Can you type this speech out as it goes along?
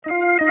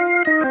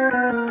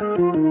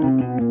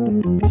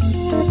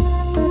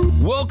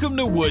Welcome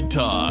to Wood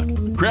Talk,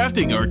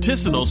 crafting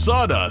artisanal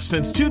sawdust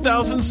since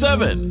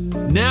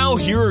 2007. Now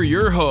here are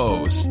your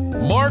hosts,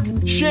 Mark,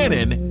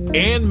 Shannon,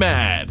 and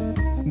Matt.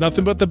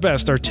 Nothing but the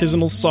best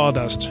artisanal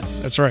sawdust.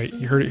 That's right.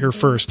 You heard it here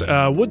first.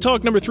 Wood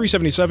Talk number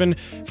 377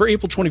 for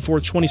April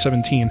 24th,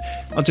 2017.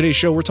 On today's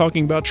show, we're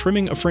talking about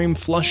trimming a frame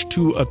flush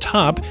to a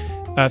top,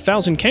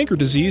 1,000 canker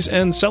disease,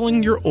 and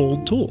selling your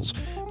old tools.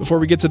 Before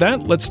we get to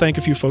that, let's thank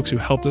a few folks who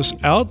helped us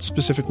out,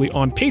 specifically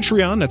on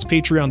Patreon. That's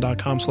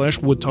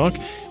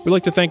patreon.com/woodtalk. We'd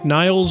like to thank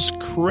Niles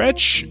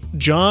Kretsch,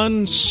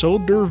 John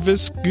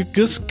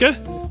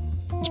Sodervisguska.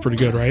 That's pretty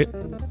good, right?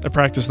 I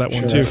practiced that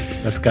one too.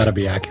 That's got to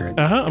be accurate.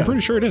 I'm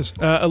pretty sure it is.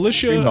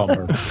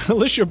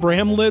 Alicia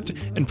Bramlett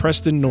and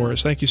Preston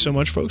Norris. Thank you so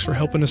much, folks, for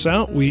helping us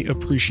out. We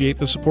appreciate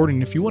the support.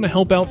 And if you want to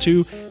help out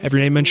too, have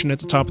your name mentioned at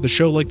the top of the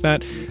show like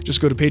that,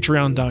 just go to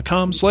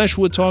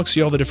patreon.com/woodtalk.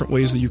 See all the different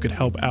ways that you could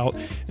help out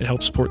and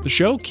help support the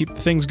show. Keep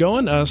things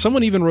going.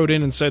 Someone even wrote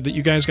in and said that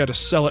you guys got to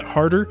sell it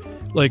harder,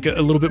 like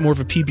a little bit more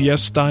of a PBS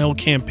style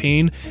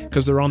campaign,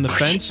 because they're on the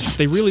fence.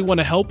 They really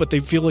want to help, but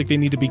they feel like they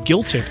need to be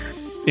guilted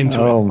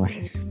into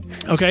it.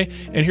 Okay,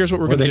 and here's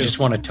what we're going to do. They just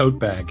want a tote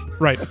bag.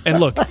 Right,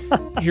 and look,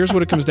 here's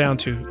what it comes down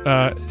to.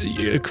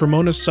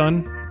 Cremona's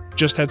son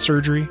just had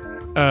surgery.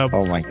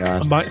 Oh my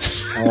God.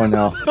 Oh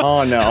no.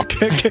 Oh no.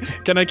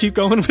 Can I keep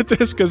going with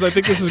this? Because I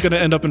think this is going to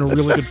end up in a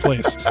really good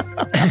place.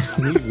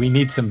 we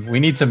need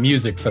some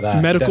music for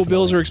that. Medical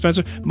bills are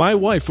expensive. My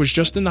wife was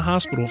just in the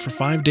hospital for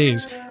 5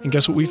 days, and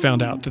guess what we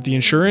found out? That the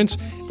insurance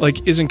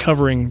isn't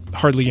covering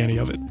hardly any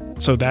of it.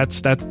 So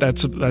that's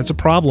a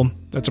problem.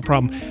 That's a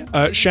problem.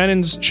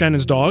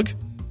 Shannon's dog,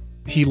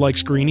 he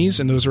likes greenies,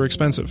 and those are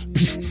expensive.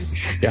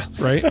 Yeah.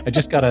 Right? I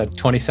just got a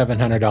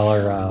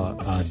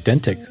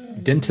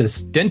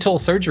 $2,700 dental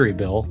surgery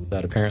bill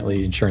that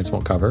apparently insurance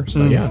won't cover.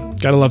 So yeah.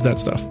 Gotta love that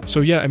stuff. So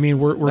yeah, I mean,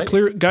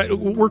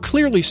 we're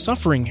clearly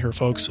suffering here,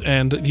 folks,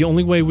 and the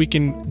only way we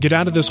can get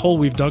out of this hole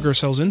we've dug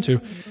ourselves into,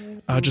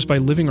 just by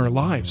living our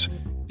lives,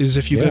 is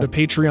if you go to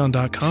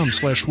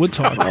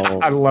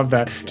patreon.com/woodtalk. I love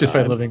that. Just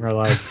by living our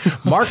lives.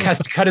 Mark has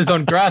to cut his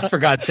own grass, for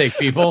God's sake,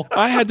 people.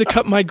 I had to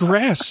cut my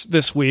grass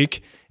this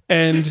week,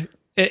 and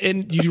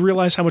you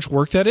realize how much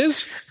work that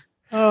is?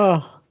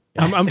 Oh.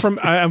 I'm from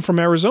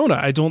Arizona.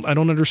 I don't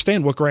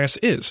understand what grass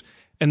is.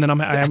 And then I'm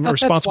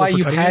responsible for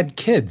cutting it. That's why you had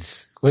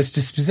kids. Was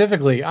to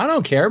specifically, I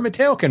don't care.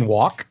 Mateo can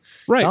walk.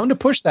 Right. Tell him to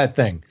push that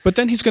thing. But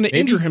then he's going to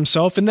injure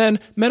himself, and then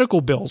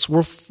medical bills.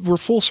 We're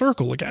full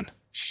circle again.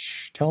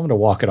 Tell him to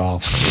walk it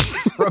off.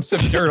 Rub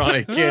some dirt on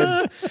it, kid.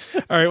 All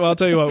right, well, I'll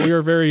tell you what. We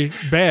are very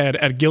bad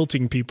at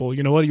guilting people.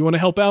 You know what? You want to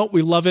help out?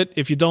 We love it.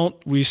 If you don't,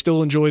 we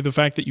still enjoy the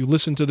fact that you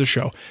listen to the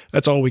show.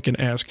 That's all we can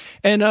ask.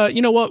 And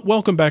you know what?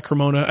 Welcome back,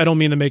 Cremona. I don't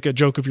mean to make a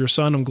joke of your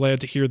son. I'm glad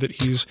to hear that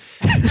he's...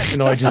 Even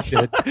though I just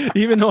did.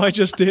 Even though I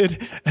just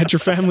did at your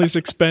family's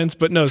expense.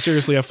 But no,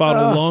 seriously, I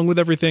followed along with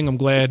everything. I'm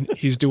glad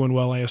he's doing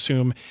well. I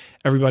assume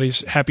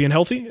everybody's happy and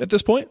healthy at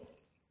this point.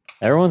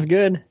 Everyone's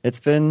good. It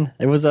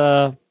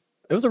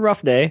was a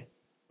rough day.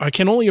 I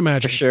can only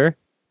imagine. For sure.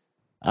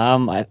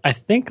 I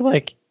think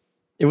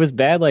it was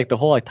bad. The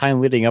whole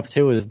time leading up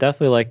to it was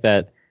definitely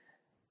that,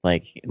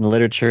 in the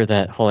literature,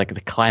 that whole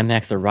the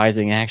climax, the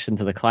rising action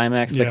to the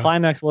climax. Yeah. The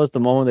climax was the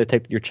moment they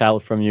take your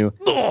child from you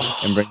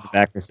and bring you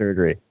back for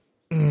surgery.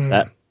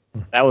 That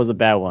was a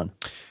bad one.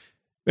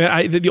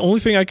 Man, the only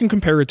thing I can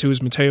compare it to is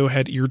Mateo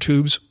had ear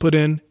tubes put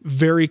in,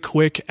 very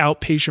quick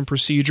outpatient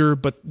procedure,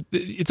 but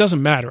it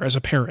doesn't matter as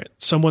a parent.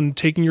 Someone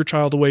taking your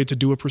child away to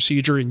do a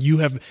procedure and you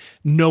have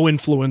no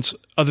influence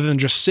other than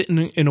just sitting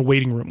in a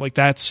waiting room.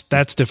 That's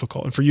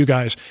difficult. And for you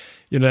guys,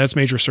 that's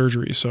major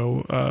surgery.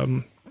 So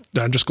I'm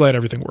just glad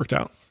everything worked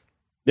out.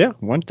 Yeah,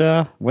 went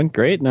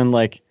great. And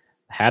then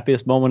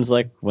happiest moment is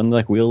when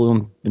wheel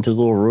him into his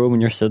little room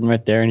and you're sitting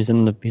right there and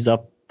he's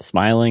up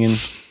smiling and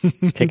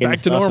kicking back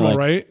to normal,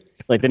 right?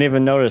 Didn't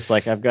even notice.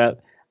 I've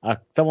got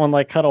someone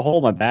cut a hole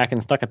in my back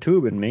and stuck a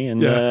tube in me,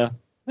 and I'm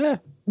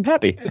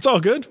happy. It's all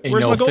good.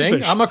 Where's my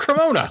goldfish? I'm a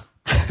Cremona.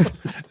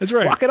 That's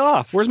right. Walk it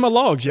off. Where's my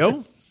logs,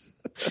 yo?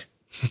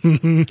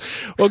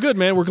 Well, good,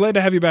 man. We're glad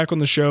to have you back on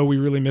the show. We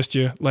really missed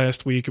you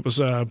last week. It was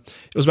about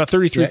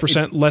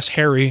 33% less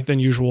hairy than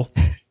usual.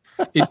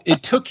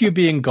 It took you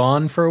being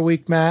gone for a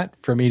week, Matt,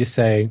 for me to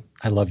say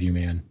I love you,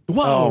 man.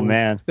 Whoa, oh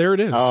man, there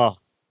it is.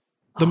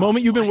 The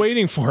moment you've been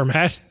waiting for,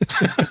 Matt.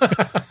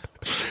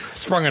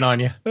 Sprung it on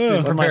you.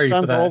 When my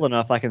son's old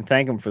enough, I can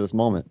thank him for this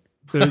moment.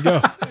 There you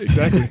go.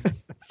 Exactly.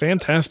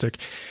 Fantastic.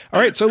 All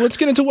right, so let's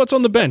get into what's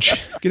on the bench.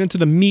 Get into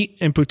the meat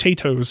and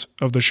potatoes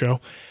of the show.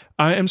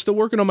 I am still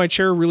working on my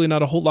chair. Really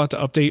not a whole lot to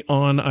update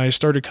on. I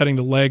started cutting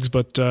the legs,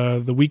 but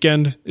the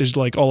weekend is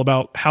all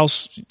about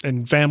house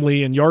and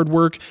family and yard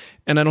work.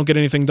 And I don't get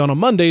anything done on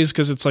Mondays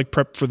because it's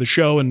prep for the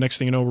show. And next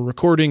thing you know, we're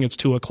recording. It's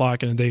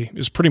 2:00 and the day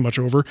is pretty much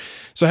over.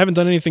 So I haven't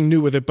done anything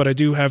new with it, but I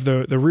do have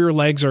the rear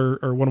legs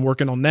are what I'm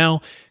working on now.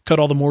 Cut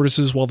all the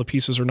mortises while the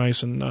pieces are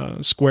nice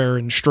and square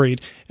and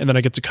straight. And then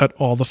I get to cut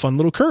all the fun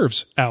little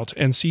curves out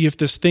and see if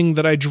this thing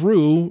that I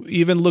drew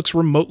even looks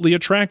remotely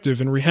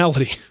attractive in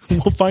reality.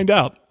 We'll find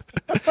out.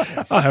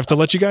 I'll have to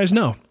let you guys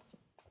know.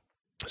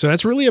 So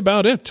that's really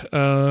about it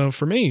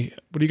for me.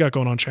 What do you got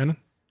going on, Shannon?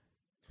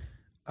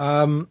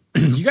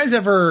 You guys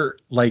ever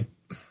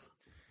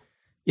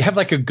you have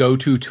like a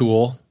go-to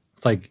tool?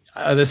 It's like,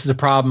 this is a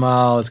problem.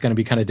 Oh, it's going to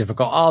be kind of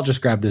difficult. I'll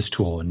just grab this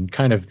tool, and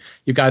kind of,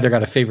 you've either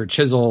got a favorite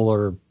chisel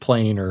or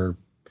plane or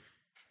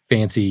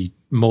fancy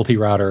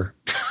multi-router,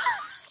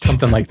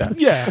 something like that.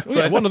 Yeah,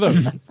 one of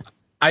those.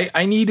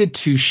 I needed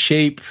to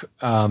shape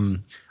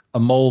a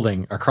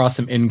molding across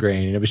some end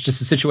grain, and it was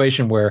just a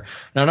situation where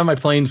none of my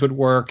planes would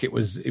work. It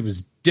was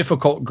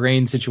difficult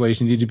grain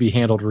situation, needed to be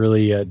handled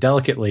really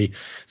delicately.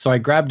 So I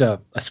grabbed a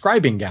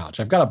scribing gouge.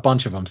 I've got a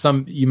bunch of them.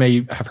 Some you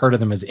may have heard of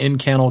them as end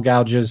cannel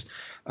gouges.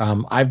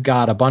 I've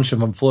got a bunch of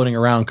them floating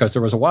around because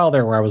there was a while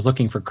there where I was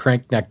looking for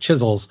crank neck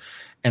chisels,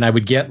 and I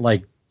would get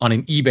like on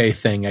an eBay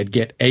thing, I'd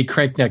get a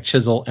crank neck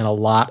chisel and a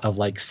lot of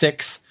like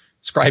 6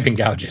 scribing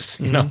gouges.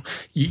 You know,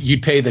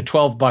 you'd pay the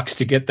 $12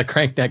 to get the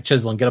crank neck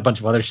chisel and get a bunch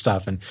of other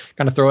stuff and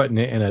kind of throw it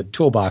in a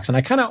toolbox. And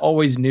I kind of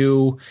always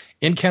knew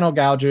end cannel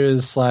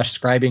gouges /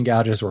 scribing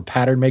gouges were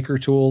pattern maker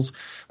tools,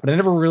 but I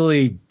never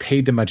really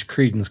paid them much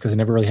credence because I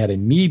never really had a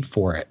need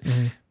for it.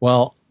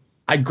 Well,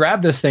 I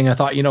grabbed this thing. I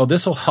thought,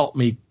 this will help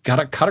me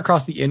cut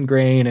across the end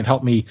grain and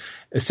help me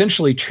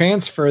essentially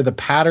transfer the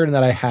pattern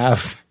that I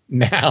have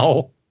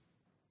now.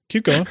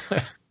 Keep going.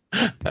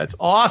 That's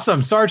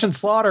awesome. Sergeant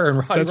Slaughter and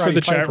Roddy. That's for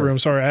the chat room.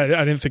 Sorry, I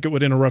didn't think it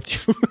would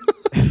interrupt you.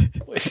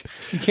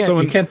 You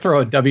can't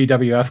throw a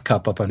WWF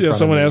cup up on front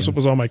someone of me. asked what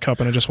was on my cup,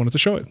 and I just wanted to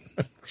show it.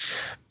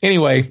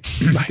 Anyway,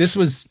 This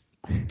was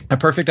a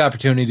perfect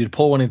opportunity to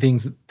pull one of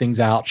these things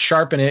out,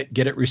 sharpen it,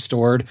 get it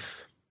restored.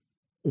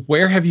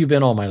 Where have you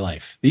been all my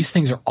life? These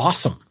things are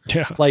awesome.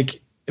 Yeah.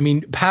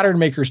 Pattern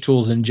makers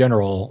tools in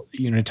general,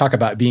 talk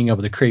about being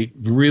able to create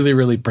really,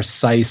 really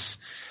precise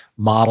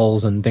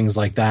models and things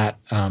like that.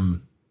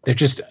 They're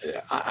just,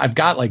 I've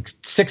got like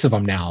 6 of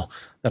them now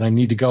that I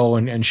need to go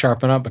and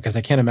sharpen up because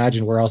I can't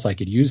imagine where else I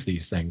could use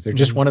these things. They're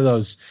just one of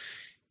those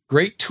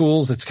great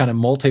tools that's kind of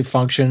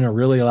multifunction and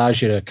really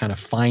allows you to kind of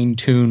fine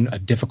tune a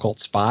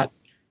difficult spot.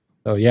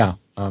 So yeah,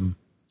 I'm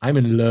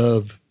in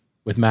love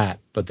with Matt,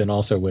 but then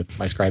also with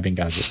my scribing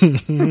gouges.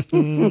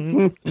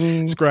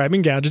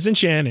 Scribing gouges and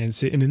Shannon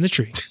sitting in the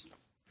tree.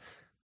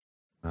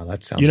 Wow,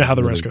 that sounds how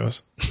the rest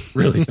goes.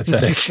 Really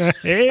pathetic.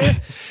 Yeah.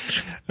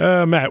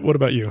 Matt, what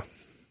about you?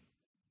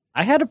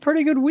 I had a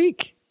pretty good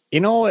week. You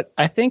know what?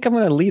 I think I'm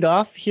going to lead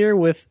off here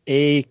with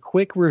a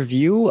quick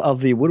review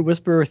of the Wood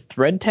Whisperer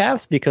thread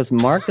taps because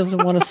Mark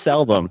doesn't want to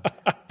sell them.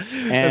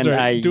 And right.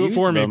 I Do it used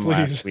for me, them please.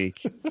 last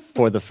week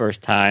for the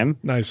first time.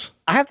 Nice.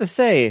 I have to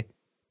say,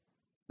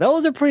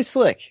 those are pretty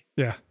slick.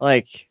 Yeah.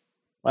 Like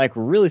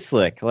really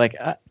slick. Like,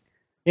 I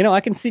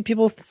can see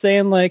people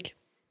saying like,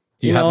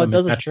 Do you have them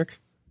in metric?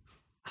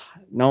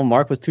 No,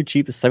 Mark was too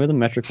cheap to send me the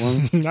metric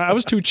ones. I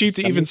was too cheap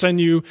to even send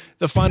you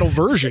the final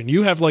version.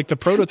 You have like the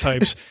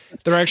prototypes.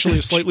 They're actually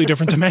a slightly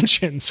different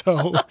dimension.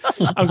 So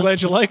I'm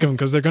glad you like them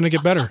because they're going to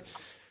get better.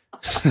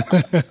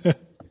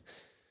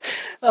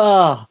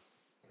 Oh,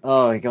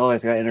 you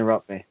always got to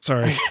interrupt me.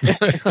 Sorry.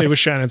 It was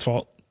Shannon's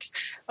fault.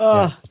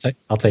 Yeah,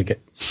 I'll take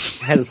it.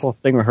 I had this whole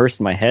thing rehearsed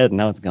in my head and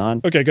now it's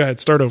gone. Okay, go ahead.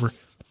 Start over.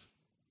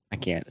 I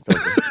can't. It's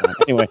over.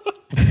 Anyway,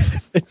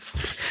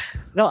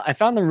 I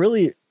found them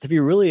really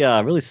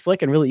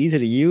slick and really easy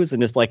to use,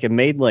 and just like it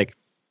made like,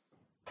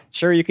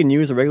 sure you can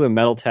use a regular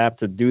metal tap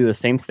to do the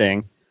same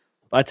thing,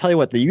 but I tell you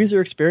what, the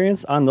user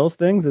experience on those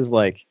things is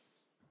like,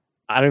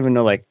 I don't even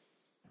know, like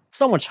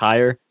so much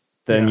higher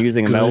than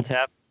using a metal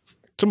tap.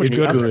 So much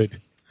good.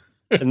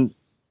 And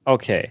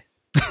okay,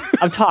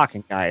 I'm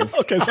talking, guys.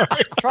 Okay, sorry.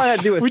 I'm trying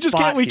to do it.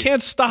 We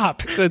can't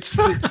stop. That's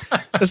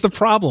the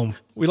problem.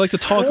 We like to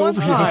talk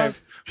over you.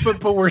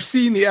 But we're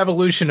seeing the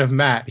evolution of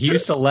Matt. He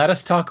used to let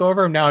us talk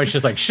over him. Now he's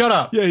just like, shut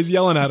up. Yeah, he's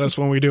yelling at us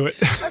when we do it.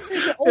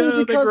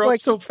 Only because grow up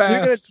so fast.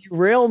 You're going to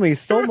derail me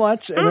so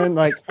much, and then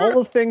like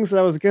all the things that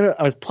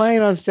I was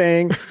planning on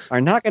saying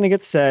are not going to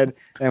get said,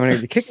 and I'm going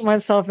to be kicking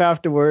myself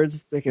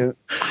afterwards. Thinking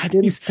I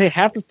didn't say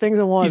half the things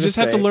I wanted. You just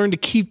have to learn to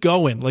keep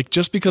going. Like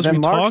just because we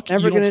Mark's talk,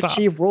 never you don't going to stop.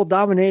 achieve world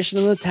domination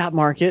in the tap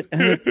market,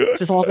 and it's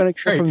just all going to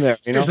come from there.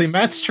 Seriously,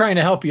 Matt's trying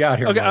to help you out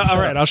here. Okay, Mark. all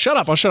right. I'll shut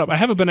up. I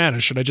have a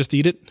banana. Should I just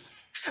eat it?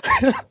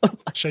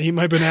 Should I eat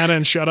my banana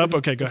and shut up?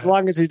 Okay, go ahead. As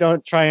long as you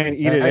don't try and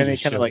eat it in any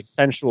kind of like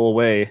sensual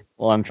way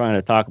while I'm trying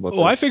to talk about this.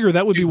 I figure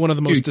that would be one of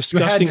the most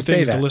disgusting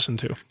things to listen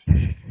to.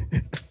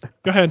 Go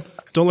ahead.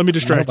 Don't let me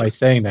distract you. By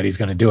saying that, he's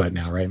going to do it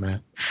now, right,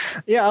 Matt?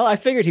 Yeah, I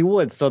figured he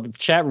would, so the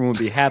chat room would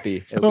be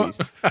happy, at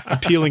least.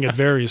 Peeling it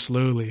very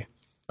slowly.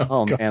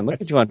 Oh, man,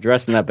 look at you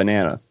undressing that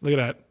banana. Look at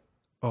that.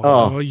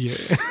 Oh. Yeah.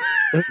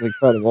 This is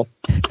incredible.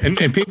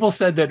 And people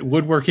said that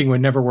woodworking would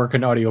never work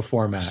in audio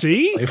format.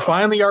 See? They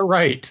finally are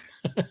right.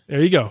 There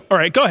you go. All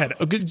right, go ahead.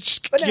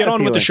 Just get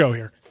on with the show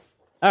here.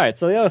 All right,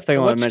 so the other thing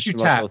I want to mention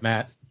about those,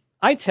 Matt?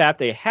 I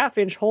tapped a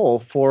 1/2-inch hole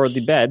for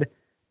the bed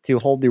to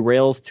hold the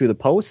rails to the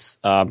posts,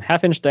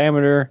 1/2-inch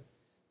diameter,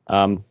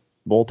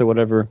 bolt or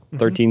whatever,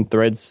 13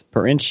 threads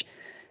per inch.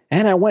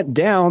 And I went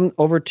down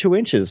over 2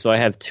 inches. So I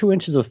have 2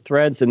 inches of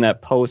threads in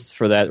that post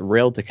for that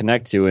rail to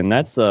connect to. And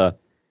that's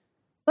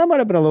that might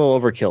have been a little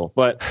overkill,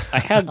 but I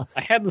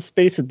had the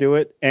space to do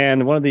it.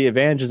 And one of the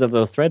advantages of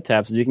those thread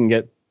taps is you can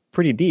get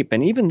pretty deep.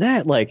 And even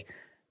that, like,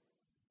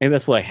 maybe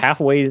that's like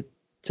halfway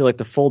to like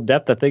the full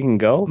depth that they can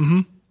go,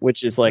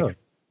 which is like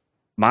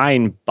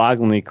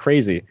mind-bogglingly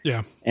crazy.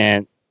 Yeah.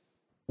 And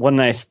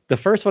the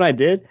first one I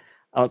did,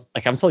 I was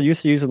like, I'm so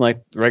used to using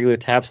like regular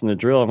taps in the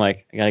drill. I'm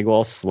like, I gotta go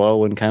all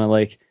slow and kind of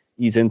like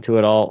ease into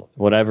it all,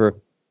 whatever.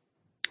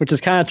 Which is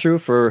kind of true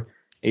for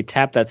a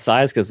tap that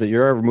size, because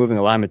you're removing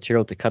a lot of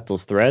material to cut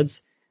those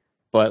threads.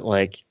 But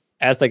like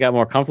as I got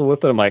more comfortable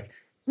with it, I'm like,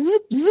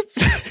 zip,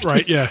 zip.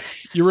 Right, yeah.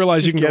 You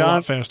realize you can go a lot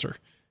on. faster.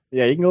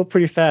 Yeah, you can go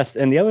pretty fast.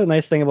 And the other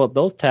nice thing about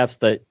those taps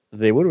that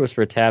the Wood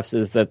Whisperer taps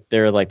is that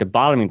they're like the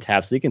bottoming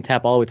taps, so you can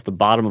tap all the way to the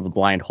bottom of the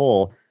blind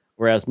hole.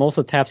 Whereas most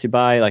of the taps you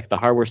buy, like the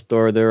hardware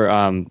store, they're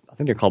I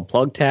think they're called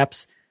plug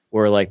taps,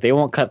 where like they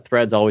won't cut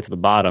threads all the way to the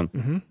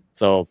bottom.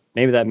 So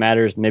maybe that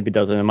matters, maybe it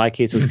doesn't. In my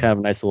case, it was kind of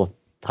a nice little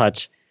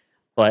touch.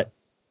 But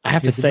I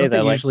have to say that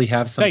they like, usually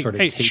have some sort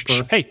of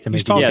taper to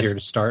make it easier to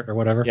start or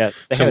whatever. Yeah.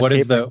 So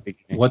what's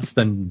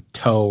the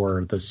toe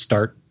or the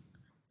start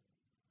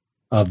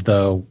of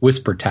the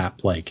Whisper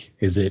tap like?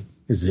 Is it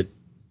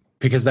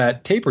because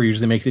that taper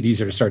usually makes it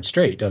easier to start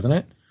straight, doesn't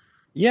it?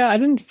 Yeah, I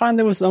didn't find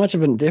there was so much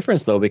of a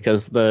difference though,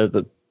 because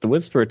the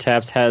Whisper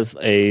taps has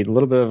a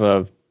little bit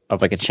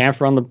of like a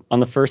chamfer on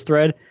the first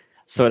thread,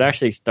 so it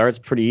actually starts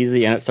pretty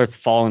easy and it starts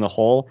following the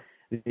hole.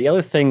 The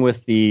other thing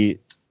with the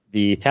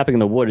tapping in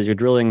the wood is you're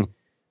drilling,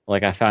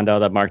 like I found out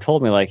that Mark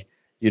told me, like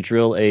you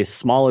drill a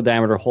smaller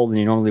diameter hole than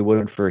you normally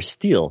would for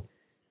steel,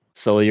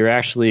 so you're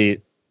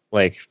actually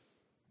like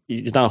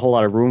there's not a whole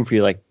lot of room for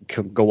you to like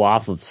go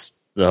off of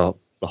the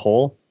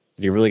hole.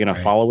 You're really going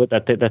to follow it.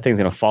 That thing's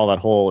going to follow that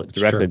hole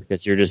directly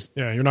because you're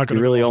not going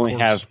to really only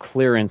have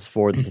clearance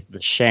for the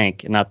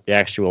shank and not the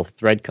actual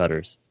thread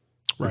cutters.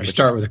 Right. If you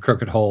start with a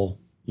crooked hole,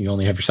 you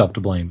only have yourself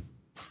to blame.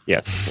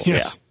 Yes. Well,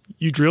 yes. Yeah.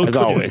 You drilled as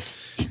crooked. Always.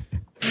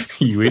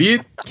 You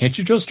idiot. Can't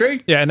you drill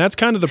straight? Yeah, and that's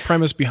kind of the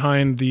premise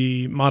behind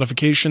the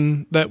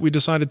modification that we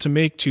decided to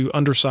make to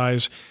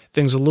undersize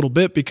things a little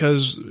bit,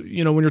 because,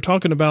 you know, when you're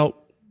talking about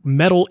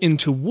metal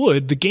into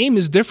wood, the game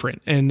is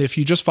different. And if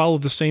you just follow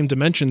the same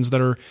dimensions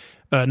that are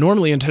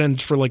normally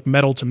intended for like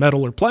metal to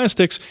metal or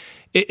plastics,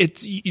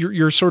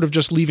 you're sort of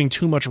just leaving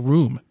too much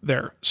room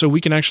there. So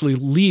we can actually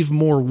leave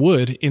more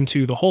wood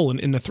into the hole and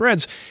in the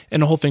threads,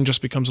 and the whole thing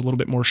just becomes a little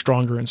bit more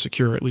stronger and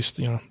secure. At least,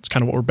 you know, it's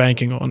kind of what we're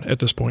banking on at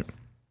this point.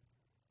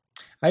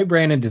 I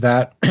ran into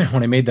that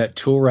when I made that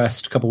tool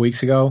rest a couple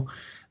weeks ago.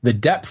 The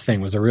depth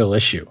thing was a real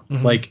issue.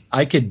 Like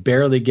I could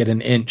barely get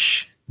an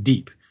inch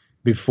deep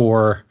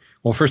before.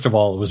 Well, first of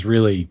all, it was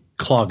really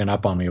clogging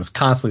up on me. It was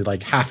constantly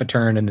like half a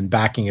turn and then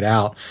backing it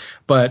out.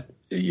 But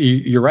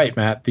you're right,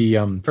 Matt. The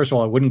first of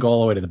all, it wouldn't go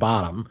all the way to the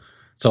bottom.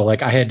 So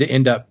like I had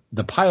to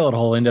the pilot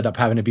hole ended up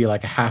having to be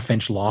like a half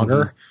inch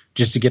longer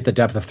just to get the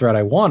depth of thread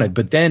I wanted.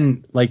 But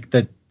then like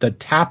the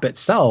tap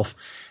itself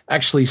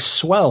actually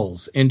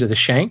swells into the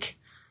shank.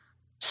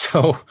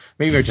 So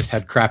maybe I just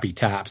had crappy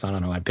taps. I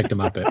don't know. I picked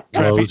them up at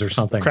Lowe's or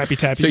something. Crappy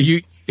taps. So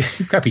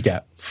crappy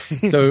tap.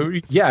 So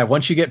yeah,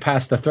 once you get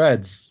past the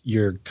threads,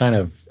 you're kind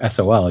of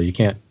SOL. You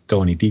can't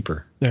go any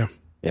deeper. Yeah.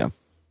 Yeah.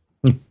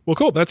 Well,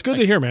 cool. That's good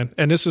to hear, man.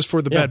 And this is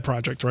for the bed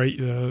project, right?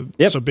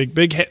 So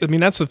big. I mean,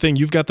 that's the thing.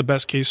 You've got the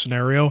best case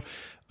scenario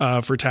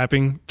for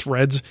tapping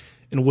threads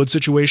in a wood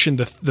situation.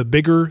 The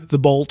bigger the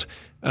bolt,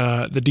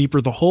 the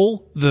deeper the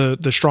hole,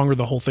 the stronger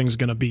the whole thing's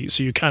going to be.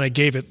 So you kind of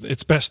gave it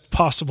its best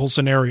possible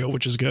scenario,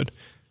 which is good.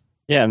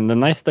 Yeah, and the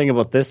nice thing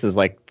about this is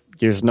like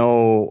there's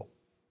no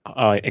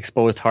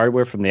exposed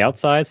hardware from the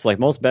outside. So like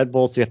most bed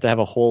bolts, you have to have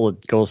a hole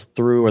that goes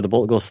through, or the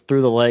bolt goes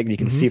through the leg. You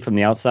can see from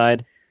the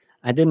outside.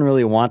 I didn't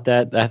really want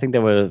that. I think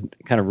that would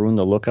kind of ruin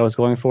the look I was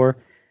going for.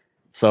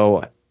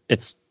 So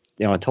it's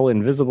totally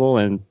invisible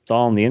and it's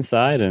all on the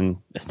inside and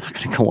it's not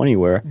going to go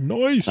anywhere.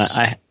 Nice.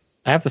 I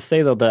have to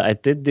say though that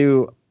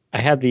I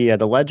had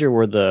the ledger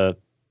where the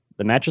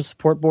mattress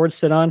support boards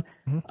sit on.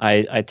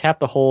 I tapped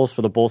the holes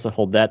for the bolts that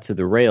hold that to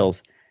the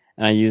rails,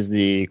 and I used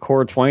the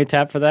Core 20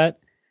 tap for that.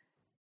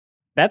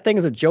 That thing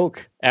is a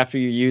joke after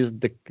you use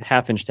the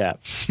half-inch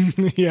tap.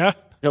 Yeah.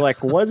 You're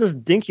like, what is this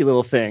dinky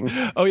little thing?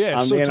 Oh, yeah,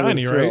 it's so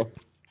tiny, right?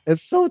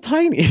 It's so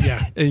tiny.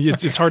 Yeah,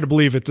 it's hard to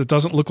believe it. It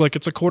doesn't look like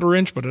it's a 1/4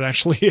 inch, but it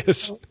actually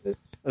is.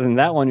 And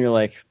that one, you're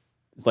like,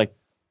 it's like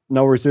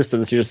no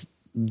resistance. You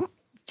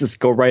just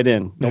go right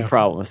in, no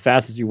problem, as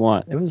fast as you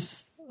want. It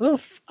was,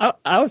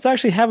 I was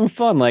actually having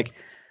fun. Like,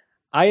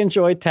 I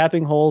enjoyed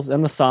tapping holes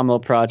in the Sawmill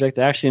project.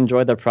 I actually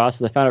enjoyed that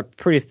process. I found it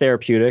pretty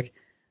therapeutic.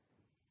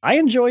 I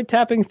enjoyed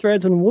tapping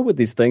threads and wood with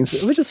these things.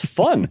 It was just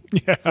fun.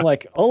 Yeah. I'm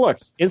like, oh, look,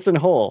 instant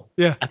hole.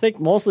 Yeah. I think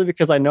mostly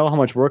because I know how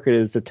much work it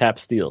is to tap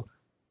steel.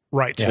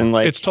 Right. Yeah. And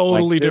like, it's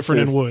totally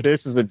different in wood.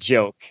 This is a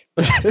joke.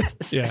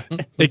 Yeah.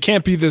 It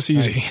can't be this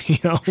easy,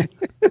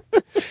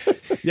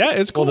 Yeah,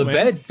 it's cool. Well,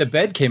 the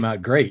bed came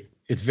out great.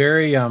 It's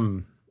very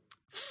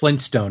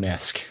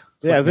Flintstone-esque.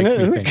 Yeah, isn't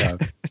it? Think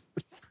of.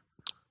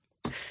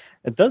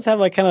 It does have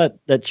like kind of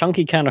that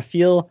chunky kind of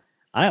feel.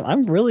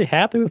 I'm really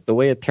happy with the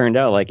way it turned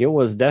out. Like, it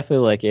was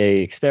definitely like a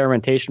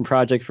experimentation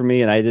project for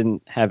me, and I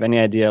didn't have any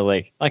idea.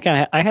 Like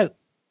I had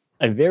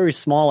a very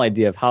small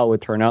idea of how it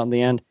would turn out in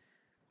the end,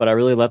 but I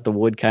really let the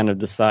wood kind of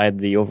decide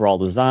the overall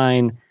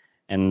design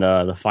and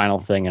the final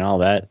thing and all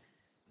that.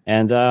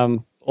 And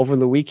over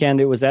the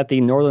weekend, it was at the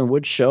Northern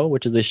Wood Show,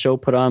 which is a show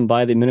put on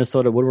by the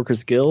Minnesota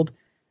Woodworkers Guild.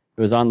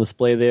 It was on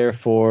display there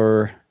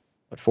for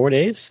 4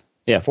 days.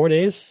 Yeah, 4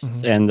 days.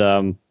 Mm-hmm. And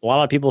a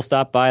lot of people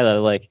stopped by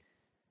that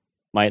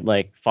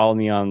might follow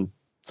me on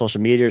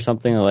social media or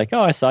something. They're like, oh,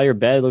 I saw your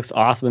bed. It looks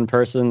awesome in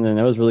person. And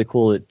it was really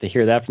cool to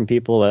hear that from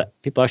people,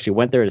 that people actually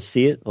went there to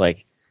see it.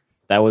 Like,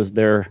 that was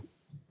their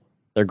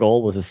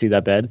goal, was to see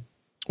that bed.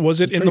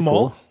 Was it in the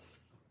mall? Cool.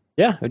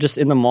 Yeah, just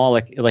in the mall,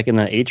 like in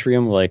the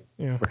atrium, a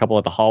couple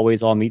of the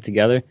hallways all meet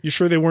together. You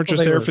sure they weren't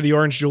just there for the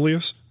Orange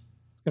Julius?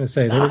 I was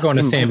going to say, they were going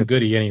to Sam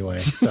Goody anyway.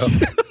 So.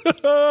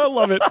 I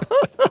love it.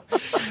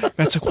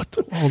 That's like, what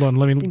the? Hold on,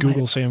 let me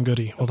Google Sam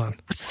Goody. Hold on.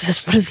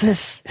 What is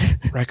this?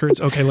 Records?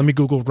 Okay, let me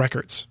Google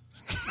records.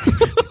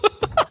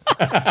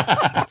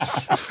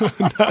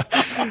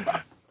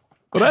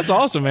 Well, that's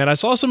awesome, man. I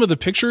saw some of the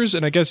pictures,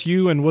 and I guess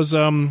you and was,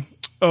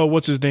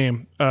 what's his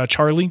name?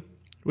 Charlie.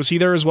 Was he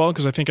there as well?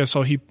 Because I think I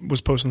saw he was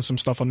posting some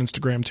stuff on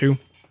Instagram too.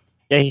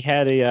 Yeah,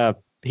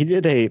 he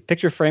did a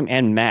picture frame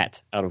and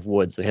mat out of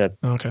wood. So he had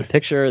the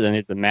picture, then he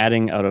had the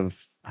matting out of,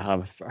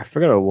 I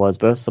forget what it was,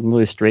 but it was some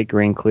really straight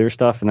grain clear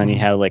stuff. And then he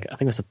had I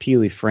think it was a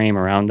peely frame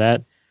around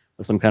that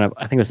with some kind of,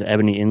 I think it was an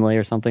ebony inlay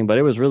or something. But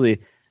that was a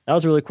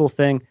really cool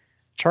thing.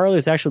 Charlie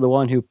is actually the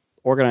one who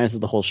organizes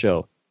the whole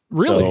show.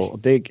 Really? So a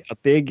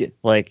big,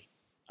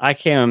 I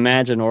can't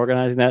imagine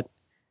organizing that.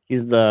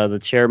 He's the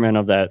chairman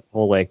of that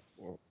whole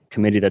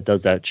committee that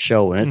does that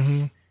show, and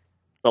it's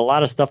a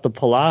lot of stuff to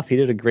pull off. He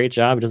did a great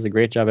job. He does a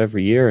great job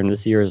every year, and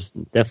this year is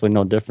definitely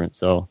no different.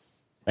 So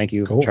thank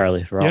you,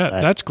 Charlie, for all that. Yeah,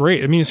 that's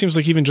great. I mean, it seems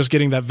like even just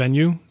getting that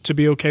venue to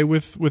be okay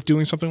with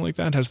doing something like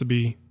that has to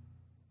be,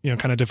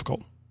 kind of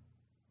difficult.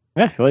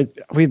 Yeah,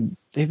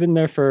 they've been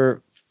there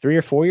for 3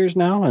 or 4 years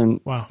now,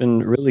 and It's been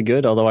really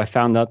good. Although I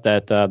found out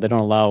that they don't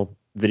allow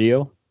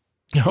video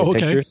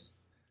pictures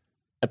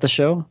at the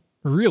show.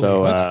 Really?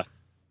 So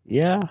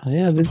yeah.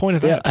 What's the point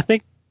of that? Yeah, I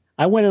think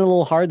I went in a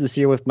little hard this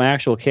year with my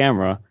actual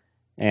camera,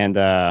 and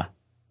I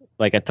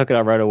took it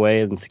out right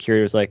away, and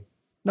security was like,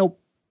 nope.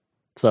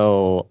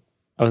 So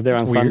I was there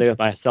on Sunday with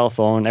my cell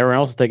phone. Everyone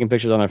else was taking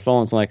pictures on their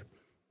phones. So I'm like,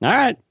 all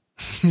right,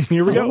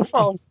 here we go.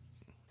 So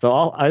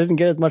I didn't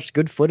get as much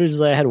good footage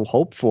as I had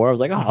hoped for. I was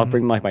like, I'll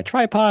bring my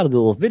tripod, I'll do a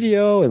little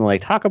video,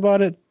 and talk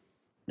about it.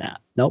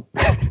 Nope.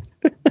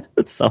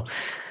 So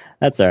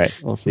that's all right.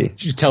 We'll see.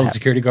 You tell the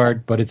security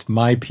guard, but it's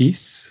my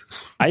piece.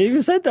 I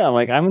even said that.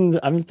 I'm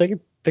just taking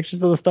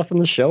pictures of the stuff in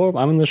the show.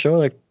 I'm in the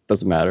show.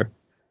 Doesn't matter.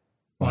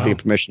 Wow. Get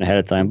permission ahead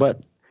of time.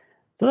 But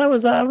so that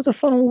was a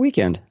fun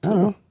weekend. I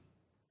don't know.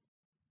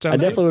 I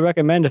definitely would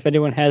recommend, if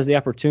anyone has the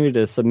opportunity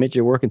to submit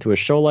your work into a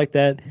show like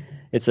that.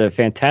 It's a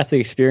fantastic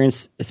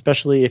experience,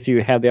 especially if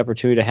you have the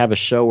opportunity to have a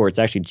show where it's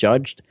actually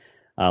judged,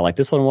 like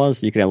this one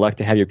was. You can elect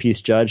to have your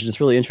piece judged. It's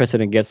really interesting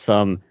to get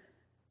some.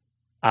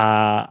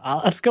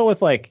 Let's go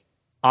with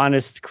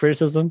honest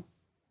criticism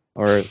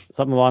or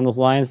something along those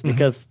lines,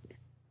 because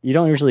you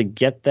don't usually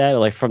get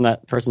that from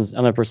that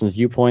other person's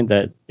viewpoint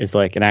that is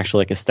an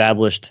actual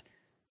established,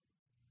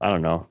 I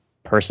don't know,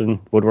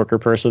 woodworker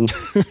person.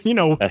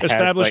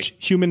 Established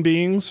human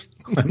beings.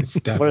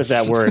 What is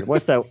that word?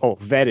 What's that? Oh,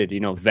 vetted.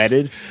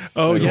 Vetted.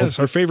 Oh, yes,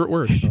 our favorite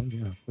word. Oh,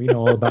 yeah. We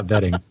know all about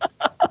vetting.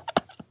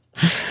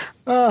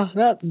 Oh,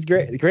 that's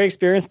great. Great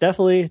experience.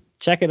 Definitely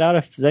check it out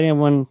if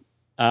anyone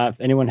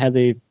has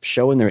a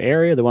show in their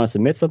area, they want to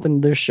submit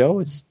something to their show.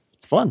 It's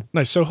fun.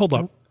 Nice. So hold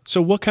up.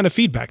 So what kind of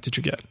feedback did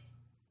you get?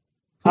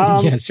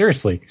 Yeah,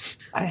 seriously.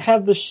 I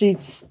have the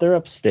sheets. They're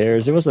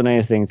upstairs. It wasn't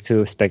anything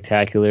too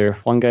spectacular.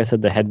 One guy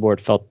said the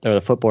footboard felt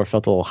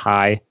a little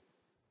high.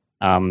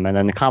 And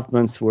then the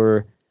compliments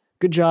were,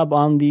 good job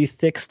on the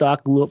thick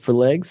stock glue up for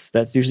legs.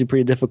 That's usually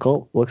pretty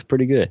difficult. Looks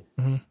pretty good.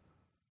 Mm-hmm.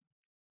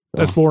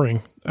 That's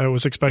boring. I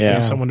was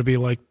expecting someone to be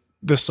like,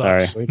 this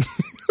sucks. Sorry.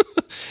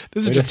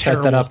 This is just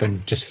terrible. Set that up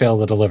and just fail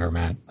to deliver,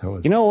 Matt.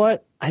 You know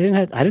what? I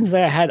didn't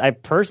say I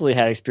personally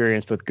had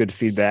experience with good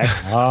feedback.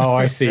 Oh,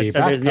 I see. I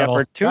said there's the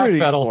opportunity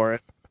for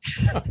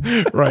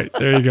it. Right.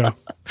 There you go.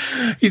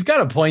 He's got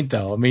a point,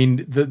 though. I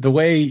mean, the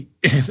way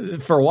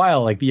for a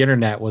while, the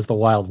internet was the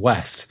Wild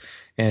West.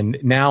 And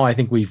now I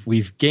think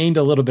we've gained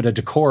a little bit of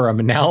decorum,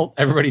 and now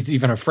everybody's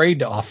even afraid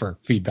to offer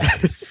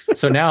feedback.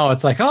 So now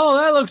it's oh,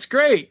 that looks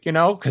great,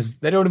 because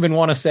they don't even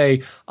want to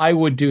say, I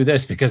would do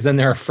this, because then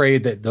they're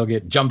afraid that they'll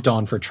get jumped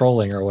on for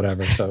trolling or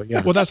whatever. So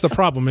yeah. Well, that's the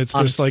problem. It's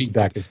this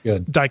feedback is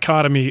good.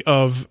 Dichotomy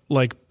of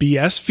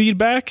BS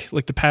feedback,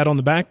 the pat on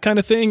the back kind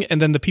of thing,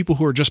 and then the people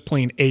who are just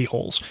plain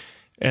a-holes.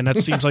 And that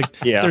seems like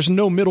there's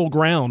no middle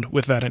ground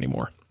with that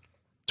anymore.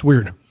 It's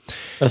weird.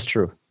 That's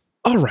true.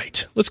 All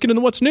right, let's get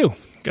into what's new.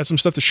 Got some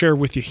stuff to share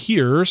with you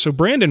here. So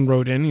Brandon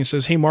wrote in. He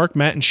says, "Hey, Mark,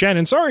 Matt, and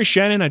Shannon. Sorry,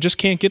 Shannon, I just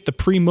can't get the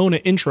pre-Mona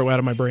intro out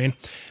of my brain.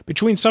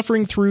 Between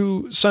suffering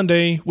through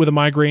Sunday with a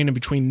migraine and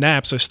between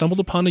naps, I stumbled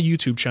upon a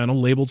YouTube channel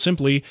labeled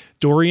simply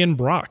Dorian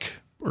Brock,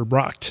 or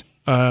Brocht.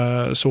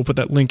 So we'll put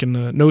that link in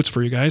the notes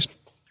for you guys.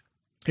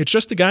 It's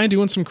just a guy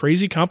doing some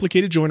crazy,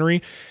 complicated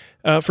joinery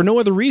for no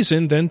other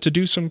reason than to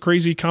do some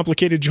crazy,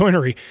 complicated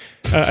joinery.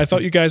 I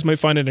thought you guys might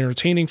find it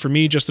entertaining. For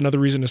me, just another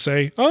reason to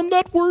say, I'm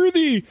not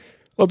worthy.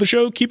 Love the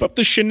show. Keep up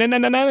the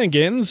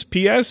shenanigans.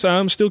 P.S.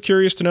 I'm still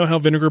curious to know how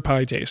vinegar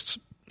pie tastes.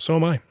 So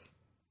am I.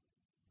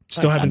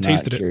 Still haven't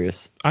tasted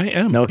curious. It. I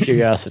am. No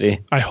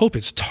curiosity. I hope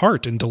it's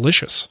tart and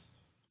delicious.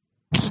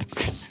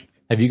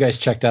 Have you guys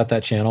checked out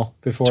that channel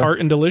before? Tart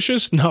and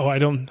delicious? No, I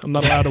don't. I'm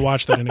not allowed to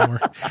watch that anymore.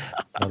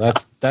 No,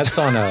 that's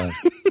on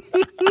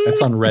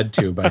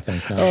RedTube, I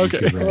think. Okay.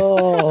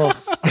 YouTube,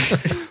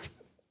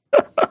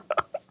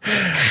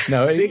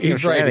 no,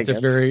 he's right. It's a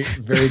very,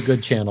 very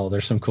good channel.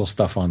 There's some cool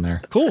stuff on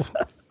there. Cool.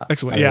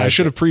 Excellent. Yeah, I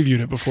should have previewed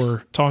it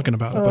before talking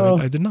about it,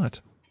 but I did not.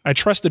 I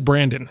trusted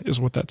Brandon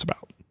is what that's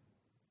about.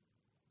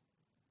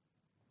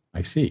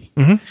 I see.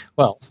 Mm-hmm.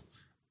 Well,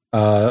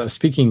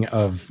 speaking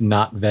of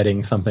not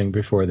vetting something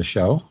before the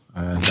show,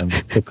 I'm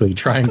quickly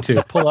trying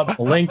to pull up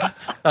the link that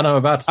I'm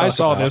about to talk I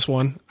saw about. This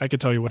one. I could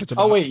tell you what it's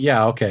about. Oh, wait.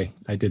 Yeah. Okay.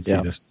 I did see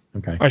this.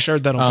 Okay. I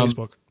shared that on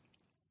Facebook.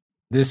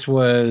 This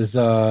was,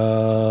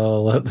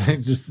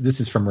 this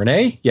is from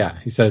Renee. Yeah.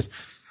 He says,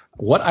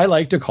 what I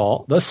like to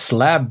call the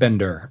slab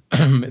bender.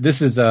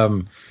 This is,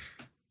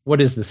 what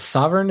is the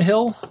Sovereign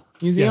Hill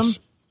Museum? Yes.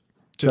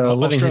 It's a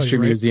living history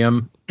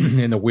museum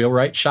in the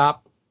wheelwright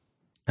shop.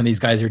 And these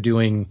guys are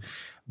doing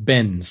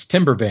bends,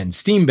 timber bends,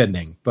 steam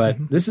bending. But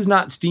this is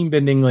not steam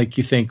bending like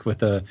you think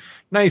with a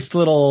nice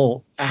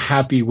little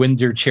happy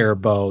Windsor chair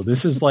bow.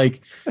 This is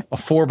like a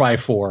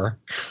 4x4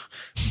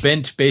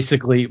 bent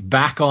basically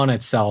back on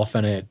itself.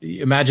 And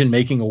imagine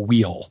making a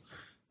wheel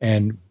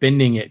and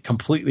bending it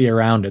completely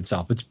around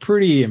itself. It's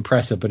pretty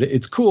impressive, but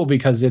it's cool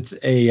because it's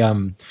a,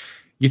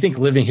 you think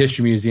living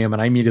history museum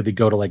and I immediately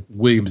go to like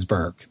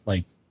Williamsburg,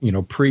 like,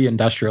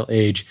 pre-industrial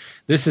age.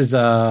 This is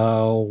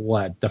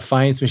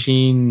Defiance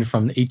machine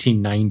from the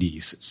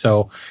 1890s.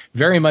 So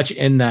very much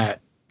in that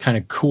kind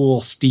of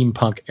cool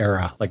steampunk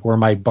era, like where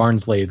my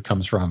Barnes lathe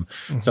comes from.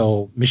 Mm-hmm.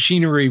 So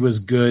machinery was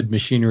good.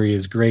 Machinery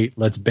is great.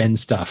 Let's bend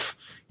stuff,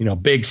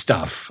 big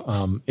stuff.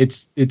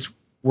 It's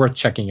worth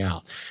checking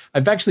out.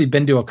 I've actually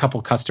been to a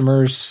couple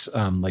customers,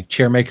 like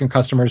chair making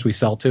customers we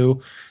sell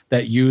to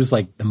that use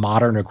like the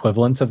modern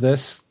equivalents of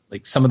this,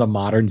 like some of the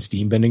modern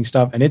steam bending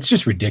stuff. And it's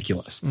just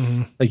ridiculous.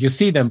 Mm-hmm. Like you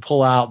see them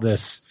pull out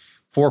this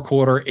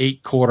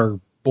 4/4, 8/4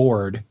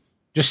 board,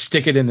 just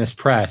stick it in this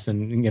press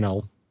and,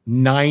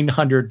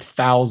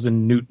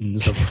 900,000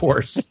 newtons of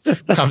force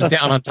comes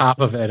down on top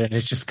of it. And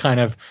it's just kind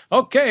of,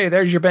 okay,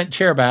 there's your bent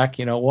chair back.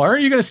 Well,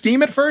 aren't you going to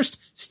steam it first?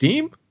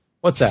 Steam?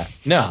 What's that?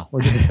 No,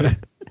 we're just going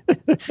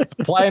to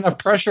apply enough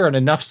pressure and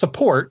enough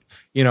support.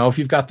 If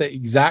you've got the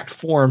exact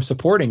form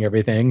supporting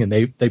everything, and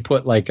they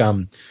put like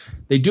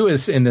they do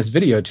this in this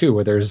video too,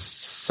 where there's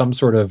some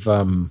sort of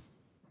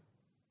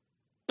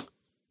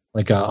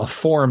like a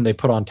form they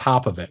put on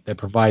top of it that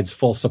provides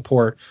full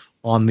support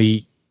on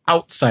the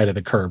outside of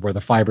the curb where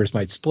the fibers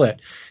might split.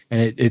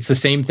 And it's the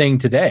same thing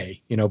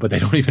today, but they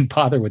don't even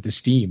bother with the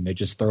steam. They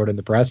just throw it in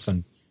the press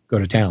and go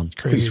to town.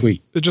 Crazy. Pretty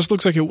sweet. It just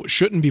looks like it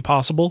shouldn't be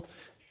possible.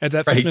 At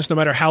that thickness, no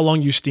matter how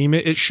long you steam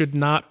it, it should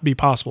not be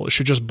possible. It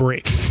should just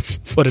break,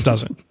 but it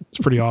doesn't. It's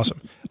pretty awesome.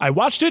 I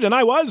watched it and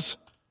I was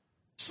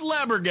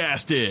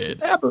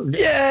slabbergasted.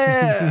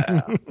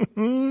 Yeah.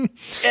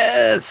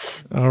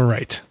 Yes. All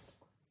right.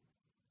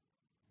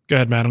 Go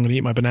ahead, Matt. I'm going to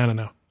eat my banana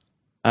now.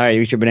 All right,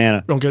 you eat your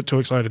banana. Don't get too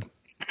excited.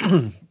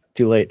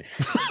 Too late.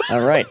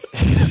 All right.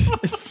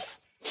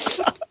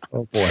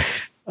 Oh, boy.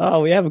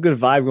 Oh, we have a good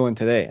vibe going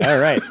today. All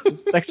right.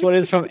 This next one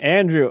is from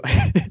Andrew.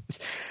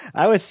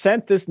 I was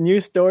sent this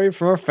news story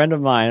from a friend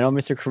of mine. I know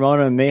Mr.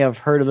 Cremona may have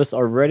heard of this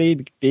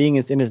already, being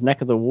in his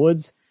neck of the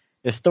woods.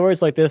 The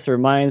stories like this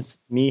reminds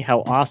me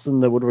how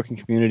awesome the woodworking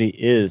community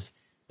is.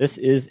 This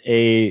is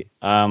a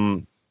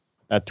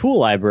tool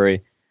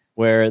library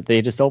where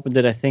they just opened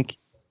it, I think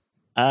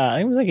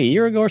it was like a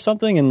year ago or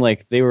something, and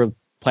like they were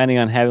planning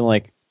on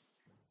having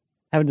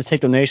to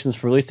take donations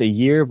for at least a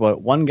year,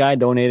 but one guy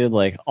donated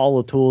like all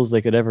the tools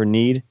they could ever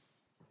need.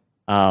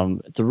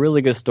 It's a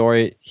really good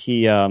story.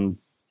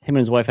 Him and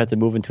his wife had to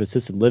move into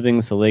assisted living,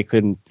 so they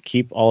couldn't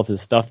keep all of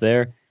his stuff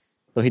there.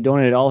 So he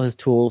donated all his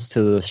tools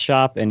to the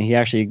shop, and he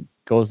actually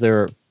goes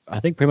there, I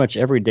think, pretty much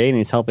every day, and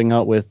he's helping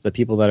out with the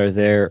people that are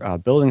there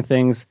building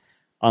things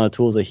on the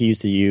tools that he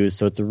used to use.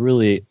 So it's a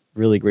really,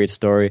 really great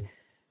story.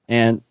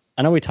 And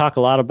I know we talk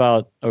a lot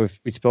about, or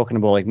we've spoken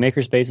about like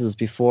makerspaces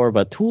before,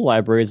 but tool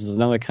libraries is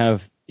another kind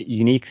of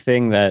unique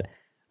thing that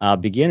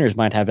beginners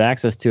might have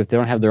access to. If they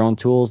don't have their own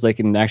tools, they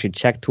can actually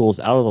check tools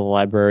out of the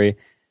library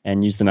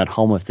and use them at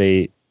home if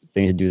they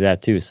need to do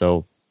that too.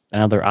 So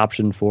another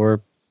option for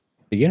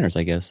beginners,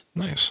 I guess.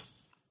 Nice.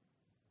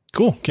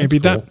 Cool. Can't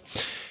beat that.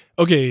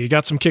 Okay, you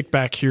got some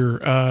kickback here.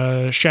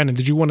 Shannon,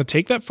 did you want to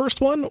take that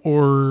first one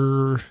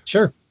or?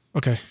 Sure.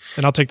 Okay,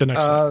 and I'll take the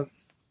next one.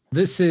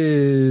 This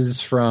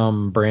is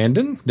from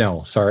Brandon.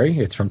 No, sorry,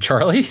 it's from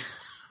Charlie.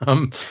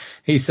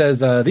 He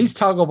says, these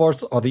toggle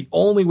bolts are the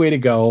only way to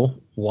go.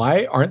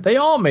 Why aren't they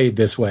all made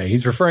this way?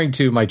 He's referring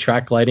to my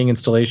track lighting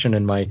installation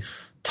and my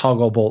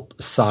toggle bolt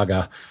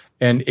saga.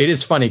 And it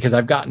is funny because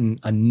I've gotten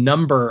a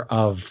number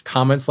of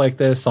comments like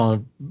this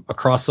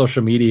across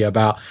social media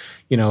about,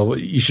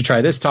 you should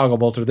try this toggle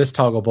bolt or this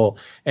toggle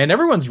bolt. And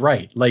everyone's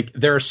right. Like,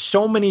 there are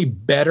so many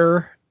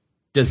better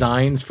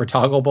designs for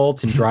toggle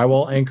bolts and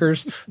drywall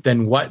anchors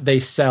than what they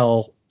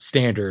sell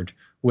standard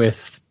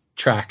with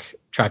track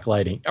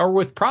lighting, or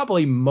with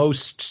probably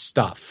most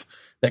stuff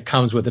that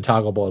comes with the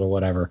toggle bolt or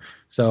whatever.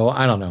 So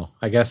I don't know.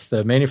 I guess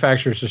the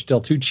manufacturers are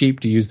still too cheap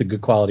to use the good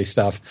quality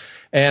stuff.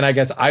 And I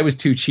guess I was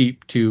too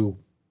cheap to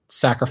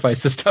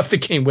sacrifice the stuff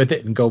that came with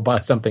it and go buy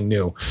something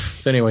new.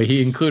 So anyway,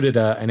 he included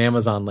an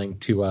Amazon link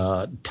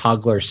to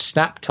Toggler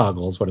Snap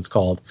Toggle is what it's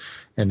called.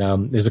 And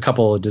there's a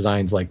couple of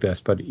designs like this,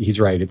 but he's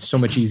right. It's so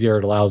much easier.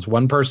 It allows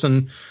one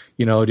person,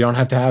 you don't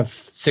have to have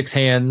 6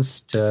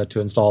 hands to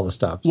install the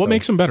stuff. What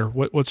makes them better?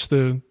 What's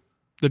the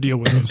deal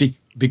with those?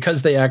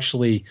 Because they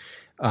actually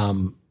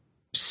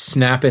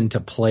snap into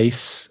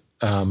place,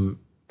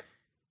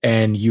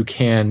 and you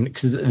can,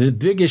 because the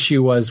big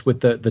issue was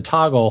with the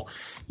toggle,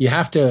 you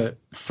have to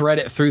thread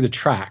it through the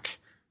track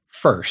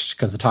first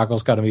because the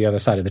toggle's got to be the other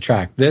side of the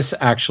track. This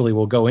actually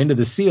will go into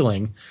the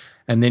ceiling,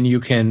 and then you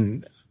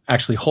can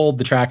actually hold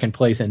the track in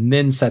place and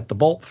then set the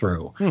bolt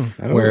through.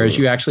 Whereas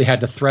you actually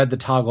had to thread the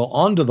toggle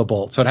onto the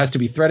bolt. So it has to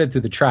be threaded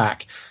through the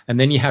track, and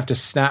then you have to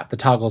snap the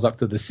toggles up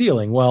through the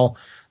ceiling. Well,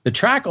 the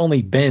track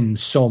only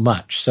bends so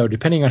much. So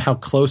depending on how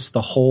close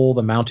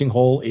the mounting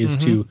hole is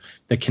to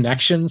the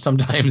connection,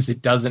 sometimes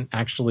it doesn't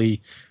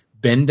actually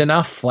bend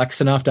enough,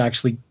 flex enough to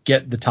actually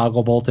get the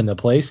toggle bolt into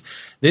place.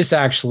 This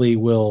actually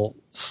will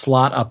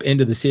slot up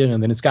into the ceiling,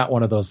 and then it's got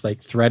one of those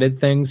like threaded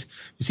things.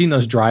 You've seen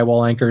those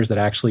drywall anchors that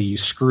actually you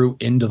screw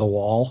into the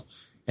wall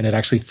and it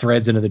actually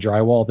threads into the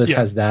drywall. This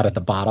has that at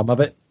the bottom of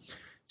it.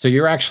 So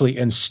you're actually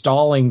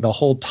installing the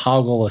whole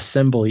toggle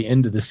assembly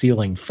into the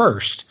ceiling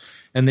first,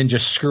 and then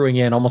just screwing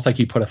in almost like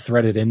you put a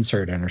threaded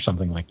insert in or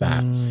something like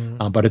that.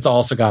 But it's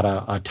also got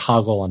a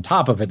toggle on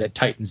top of it that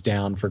tightens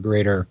down for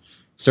greater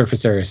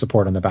surface area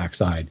support on the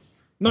backside.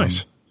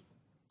 Nice.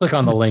 Click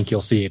on the link,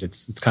 you'll see it.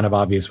 It's kind of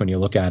obvious when you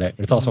look at it.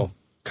 It's also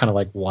kind of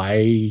like,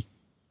 why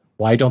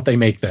don't they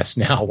make this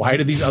now? Why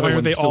do these other ones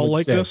are they still all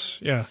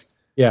exist? like this?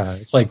 Yeah.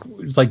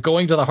 It's like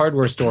going to the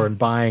hardware store and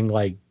buying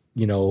like,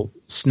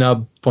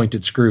 snub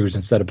pointed screws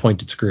instead of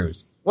pointed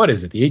screws. What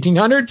is it? The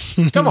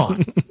 1800s? Come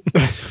on.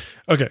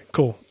 Okay,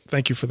 cool.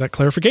 Thank you for that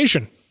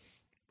clarification.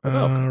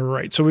 All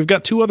right. So we've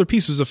got 2 other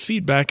pieces of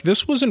feedback.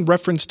 This was in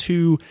reference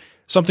to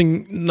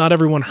something not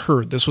everyone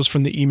heard. This was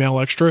from the email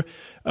extra.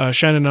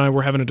 Shannon and I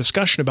were having a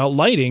discussion about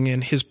lighting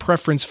and his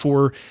preference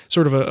for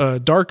sort of a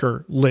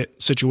darker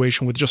lit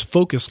situation with just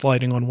focused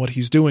lighting on what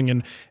he's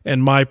doing,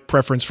 and my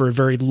preference for a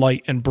very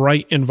light and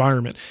bright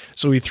environment.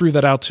 So we threw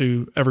that out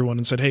to everyone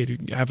and said, hey, do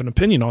you have an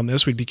opinion on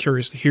this? We'd be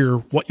curious to hear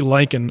what you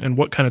like and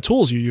what kind of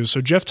tools you use. So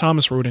Jeff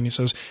Thomas wrote in, he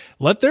says,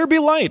 let there be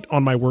light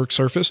on my work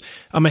surface.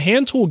 I'm a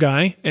hand tool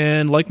guy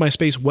and like my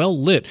space well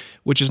lit,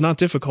 which is not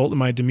difficult in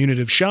my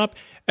diminutive shop.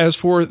 As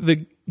for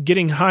the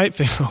getting high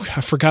thing,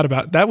 I forgot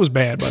about it. That was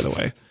bad, by the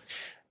way.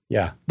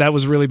 Yeah, that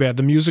was really bad.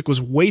 The music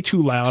was way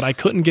too loud. I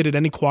couldn't get it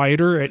any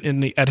quieter in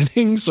the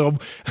editing. So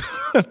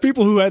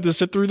people who had to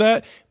sit through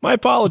that, my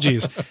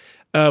apologies.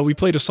 We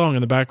played a song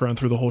in the background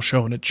through the whole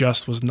show, and it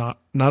just was not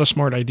a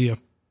smart idea.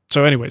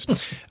 So anyways,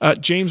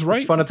 James Wright.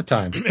 It was fun at the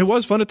time. It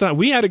was fun at the time.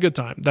 We had a good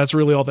time. That's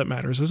really all that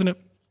matters, isn't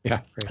it? Yeah.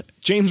 Right.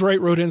 James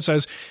Wright wrote in,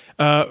 says,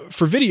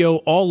 for video,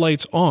 all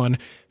lights on.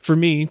 For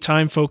me,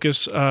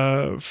 focus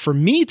the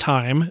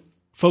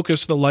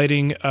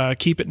lighting,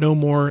 keep it no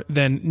more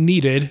than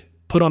needed,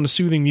 put on the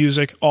soothing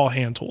music, all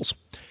hand tools.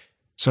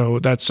 So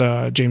that's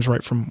James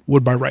Wright from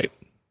Wood by Wright.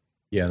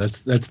 Yeah,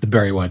 that's the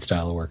Barry White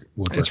style of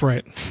woodwork. That's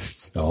right.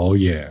 Oh,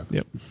 yeah.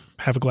 Yep.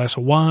 Have a glass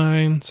of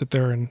wine, sit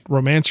there and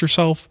romance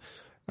yourself.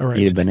 All right.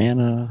 Eat a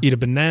banana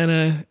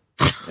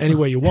any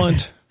way you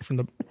want, from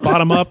the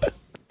bottom up,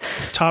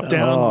 top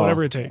down,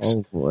 whatever it takes.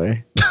 Oh,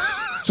 boy.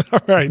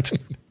 All right.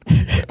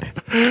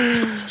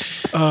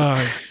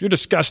 You're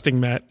disgusting,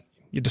 Matt.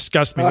 You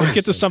disgust me. Let's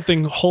get to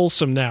something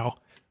wholesome now.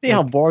 See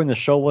how boring the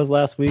show was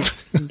last week?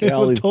 It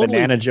all was these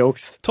banana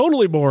jokes.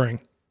 Totally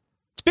boring.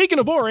 Speaking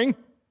of boring.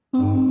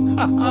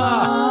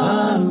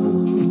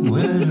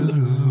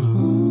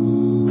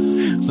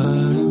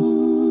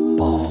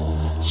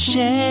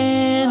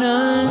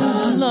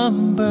 Shannon's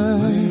Lumber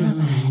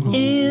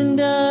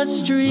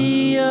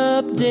Industry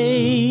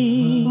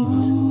Update.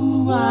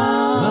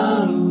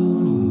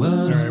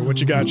 All right,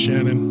 what you got,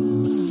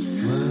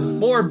 Shannon?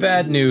 More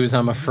bad news,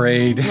 I'm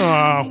afraid.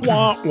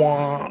 Wah,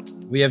 wah.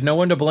 We have no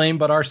one to blame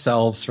but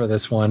ourselves for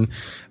this one.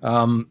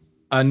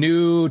 a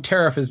new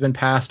tariff has been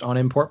passed on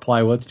import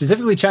plywood,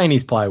 specifically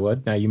Chinese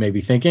plywood. Now, you may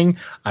be thinking,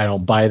 I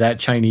don't buy that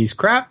Chinese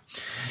crap.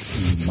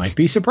 You might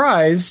be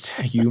surprised.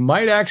 You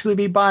might actually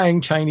be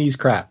buying Chinese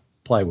crap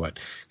plywood.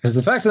 Because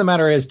the fact of the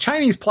matter is,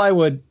 Chinese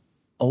plywood,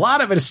 a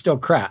lot of it is still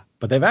crap,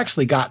 but they've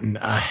actually gotten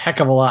a heck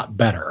of a lot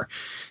better.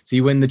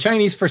 See, when the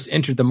Chinese first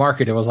entered the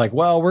market, it was like,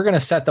 well, we're going to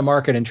set the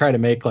market and try to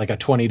make like a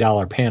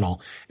 $20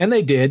 panel. And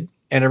they did.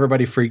 And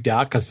everybody freaked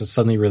out because it's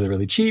suddenly really,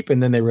 really cheap.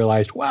 And then they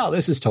realized, wow,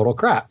 this is total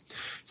crap.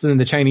 So then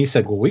the Chinese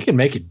said, well, we can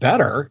make it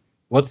better.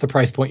 What's the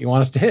price point you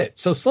want us to hit?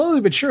 So slowly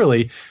but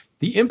surely,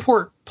 the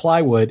import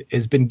plywood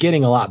has been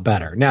getting a lot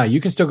better. Now, you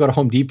can still go to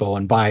Home Depot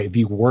and buy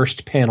the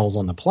worst panels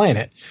on the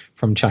planet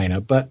from China,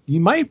 but you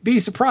might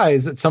be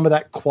surprised that some of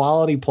that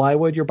quality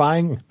plywood you're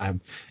buying,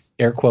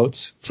 air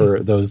quotes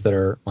for those that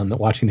are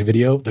watching the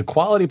video, the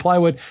quality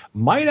plywood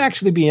might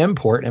actually be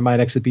import and might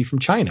actually be from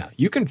China.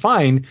 You can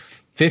find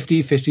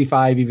 $50,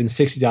 $55, even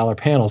 $60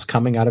 panels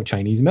coming out of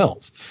Chinese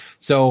mills.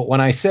 So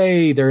when I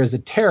say there is a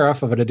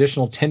tariff of an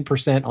additional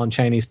 10% on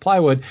Chinese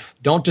plywood,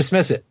 don't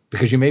dismiss it,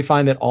 because you may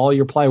find that all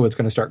your plywood is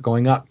going to start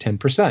going up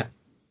 10%.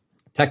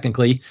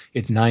 Technically,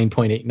 it's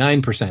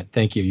 9.89%.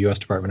 Thank you, U.S.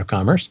 Department of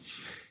Commerce.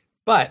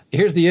 But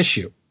here's the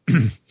issue.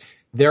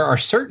 There are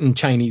certain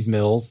Chinese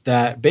mills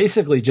that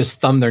basically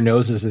just thumb their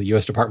noses at the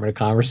U.S. Department of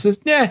Commerce and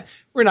says,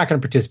 we're not going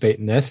to participate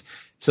in this.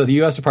 So the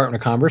U.S. Department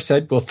of Commerce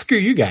said, well, screw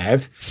you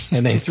guys.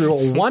 And they threw a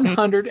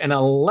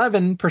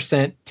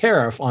 111%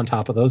 tariff on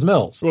top of those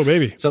mills. Oh,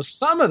 baby. So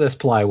some of this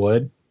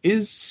plywood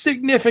is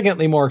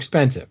significantly more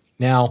expensive.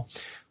 Now,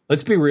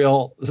 let's be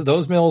real.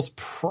 Those mills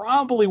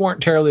probably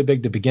weren't terribly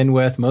big to begin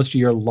with. Most of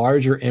your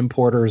larger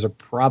importers are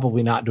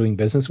probably not doing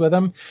business with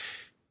them.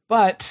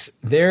 But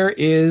there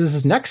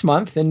is next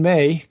month in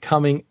May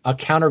coming a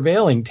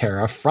countervailing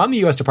tariff from the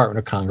U.S. Department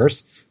of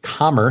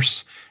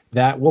Commerce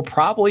that will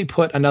probably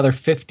put another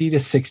 50 to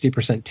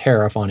 60%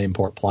 tariff on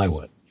import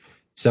plywood.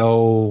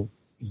 So,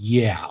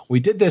 yeah, we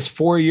did this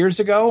 4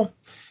 years ago,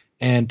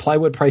 and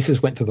plywood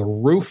prices went through the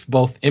roof,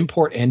 both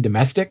import and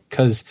domestic,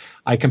 because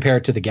I compare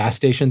it to the gas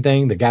station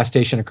thing. The gas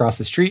station across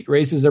the street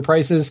raises their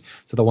prices,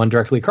 so the one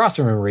directly across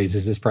from him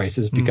raises his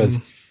prices because,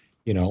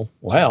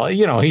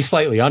 he's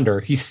slightly under.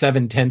 He's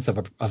 0.7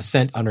 of a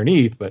cent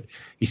underneath, but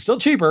he's still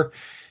cheaper.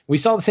 We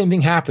saw the same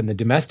thing happen. The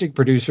domestic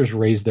producers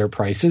raised their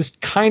prices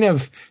kind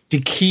of to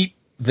keep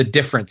the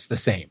difference the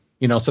same.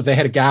 So if they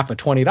had a gap of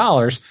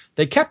 $20,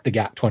 they kept the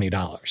gap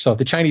 $20. So if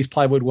the Chinese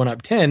plywood went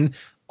up 10,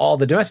 all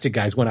the domestic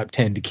guys went up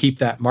 10 to keep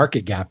that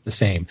market gap the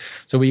same.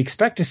 So we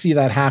expect to see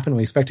that happen.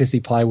 We expect to see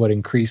plywood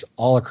increase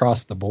all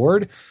across the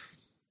board.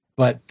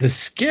 But the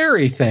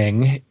scary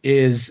thing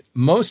is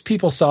most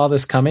people saw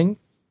this coming.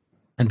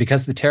 And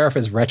because the tariff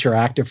is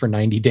retroactive for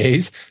 90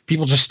 days,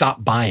 people just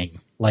stopped buying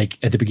like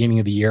at the beginning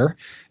of the year,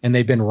 and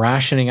they've been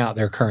rationing out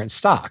their current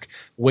stock,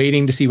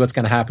 waiting to see what's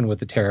going to happen with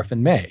the tariff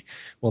in May.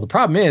 Well, the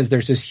problem is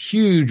there's this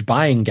huge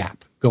buying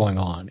gap going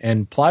on,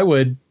 and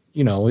plywood,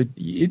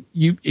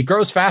 it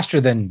grows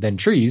faster than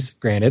trees,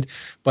 granted,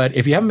 but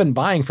if you haven't been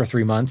buying for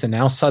 3 months and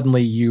now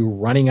suddenly you're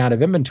running out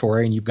of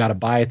inventory and you've got to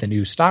buy at the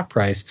new stock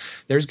price,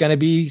 there's going to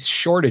be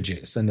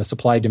shortages in the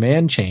supply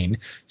demand chain,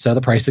 so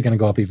the price is going to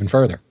go up even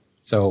further.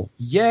 So,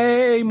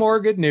 yay, more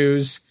good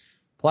news.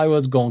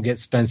 Plywood's going to get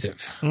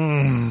expensive.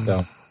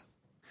 So,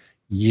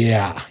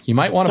 yeah, you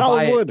might want to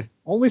buy wood.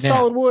 Only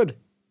solid wood.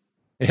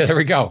 Yeah, there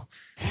we go.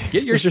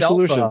 Get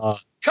yourself a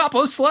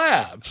Capo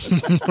slab.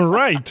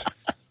 Right.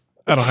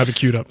 I don't have it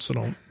queued up, so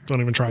don't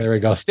even try. There we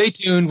go. Stay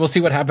tuned. We'll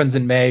see what happens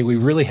in May. We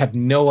really have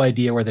no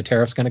idea where the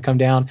tariff's going to come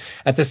down.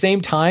 At the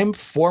same time,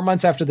 4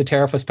 months after the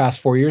tariff was passed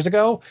 4 years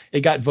ago,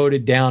 it got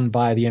voted down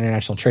by the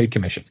International Trade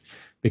Commission,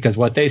 because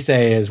what they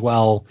say is,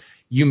 well,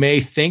 you may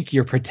think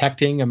you're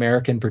protecting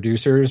American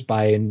producers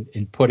by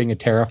in putting a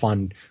tariff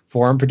on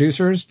foreign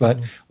producers, but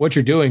what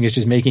you're doing is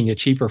just making it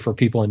cheaper for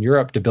people in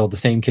Europe to build the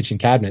same kitchen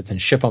cabinets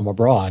and ship them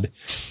abroad.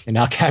 And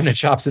now cabinet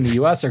shops in the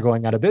U.S. are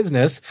going out of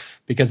business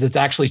because it's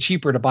actually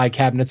cheaper to buy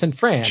cabinets in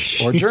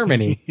France or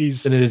Germany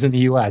than it is in the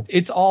U.S.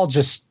 It's all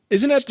just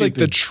Isn't that stupid. Like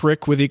the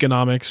trick with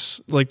economics?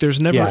 Like there's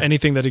never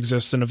anything that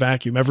exists in a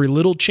vacuum. Every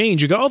little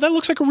change, you go, oh, that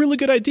looks like a really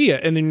good idea.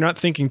 And then you're not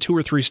thinking 2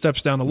 or 3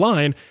 steps down the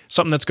line,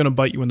 something that's going to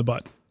bite you in the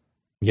butt.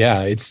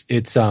 Yeah, it's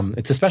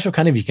a special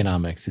kind of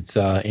economics. It's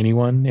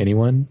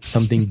anyone,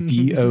 something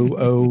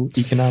DOO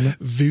economics.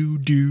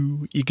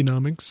 Voodoo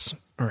economics.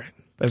 All right,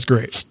 that's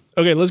great.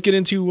 Okay, let's get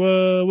into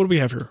what do we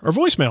have here? Our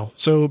voicemail.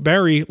 So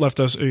Barry left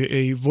us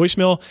a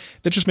voicemail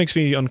that just makes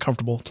me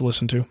uncomfortable to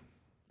listen to.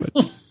 But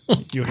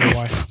you'll hear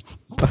why.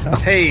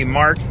 Hey,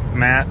 Mark,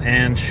 Matt,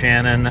 and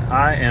Shannon.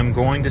 I am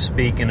going to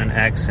speak in an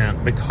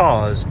accent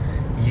because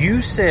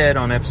you said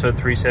on episode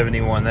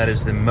 371 that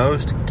is the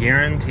most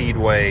guaranteed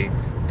way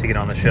to get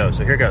on the show.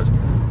 So here goes.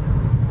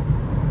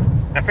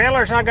 Now,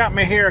 fellers, I got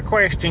me here a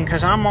question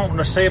because I'm wanting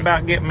to see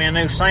about getting me a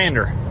new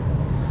sander.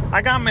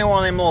 I got me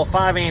one of them little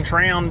 5-inch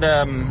round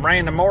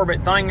random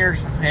orbit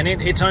thingers, and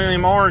it's on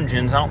them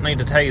origins. I don't need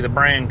to tell you the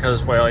brand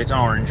because, well, it's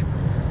orange.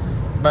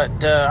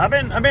 But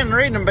I've been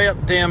reading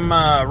about them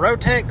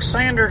Rotex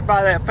sanders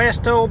by that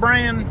Festool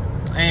brand,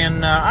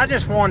 and I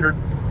just wondered,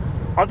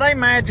 are they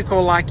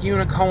magical like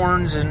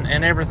unicorns and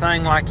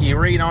everything like you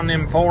read on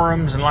them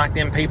forums and like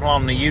them people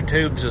on the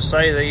YouTubes will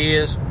say they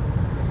is?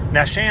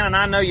 Now, Shannon,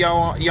 I know you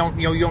don't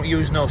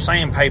use no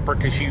sandpaper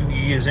because you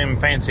use them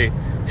fancy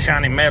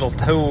shiny metal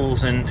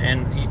tools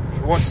and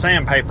what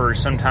sandpaper is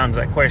sometimes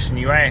that question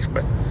you ask.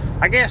 But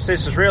I guess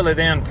this is really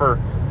then for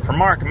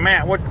Mark and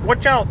Matt.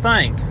 What y'all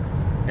think?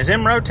 Is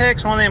them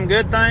Rotex one of them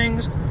good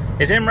things?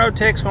 Is them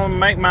Rotex going to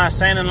make my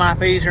sanding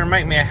life easier and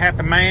make me a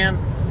happy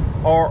man?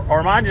 Or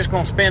am I just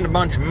going to spend a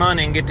bunch of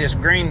money and get this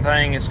green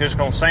thing? It's just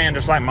going to sand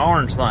just like my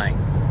orange thing.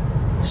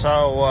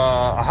 So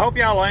I hope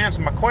y'all will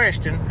answer my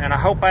question, and I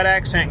hope that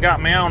accent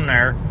got me on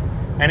there.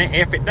 And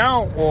if it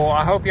don't, well,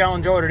 I hope y'all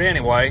enjoyed it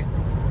anyway.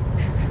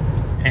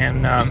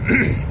 And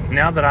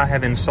now that I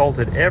have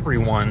insulted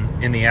everyone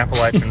in the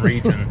Appalachian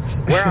region,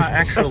 where I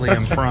actually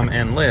am from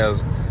and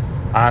live,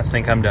 I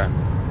think I'm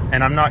done.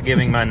 And I'm not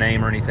giving my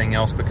name or anything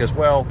else because,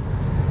 well,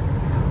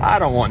 I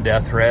don't want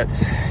death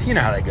threats. You know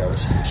how that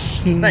goes.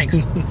 Thanks.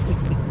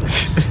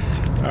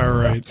 All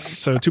right.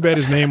 So too bad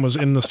his name was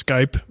in the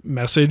Skype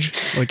message.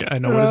 Like, I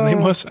know what his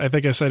name was. I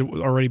think I said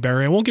already,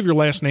 Barry. I won't give your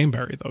last name,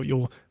 Barry, though.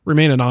 You'll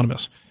remain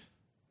anonymous.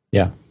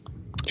 Yeah,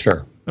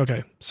 sure.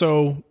 Okay.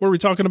 So what are we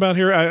talking about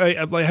here?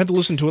 I had to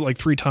listen to it like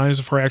 3 times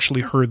before I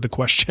actually heard the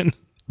question.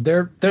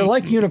 They're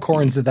like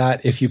unicorns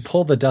that if you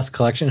pull the dust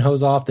collection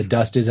hose off, the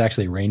dust is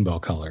actually rainbow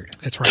colored.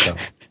 That's right. So,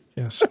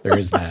 yes. there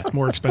is that. It's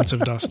more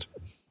expensive dust.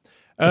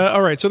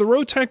 All right, so the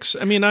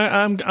Rotex, I mean,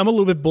 I'm a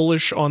little bit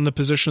bullish on the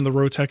position of the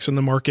Rotex in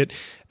the market.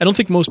 I don't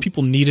think most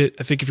people need it.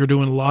 I think if you're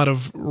doing a lot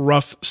of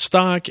rough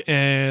stock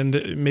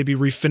and maybe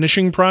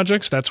refinishing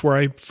projects, that's where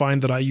I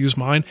find that I use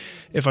mine.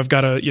 If I've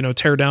got to,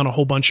 tear down a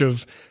whole bunch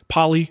of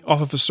poly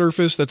off of a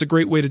surface, that's a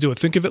great way to do it.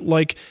 Think of it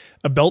like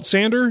a belt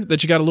sander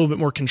that you got a little bit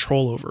more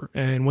control over.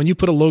 And when you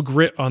put a low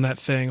grit on that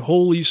thing,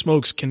 holy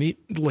smokes, can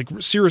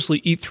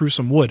seriously eat through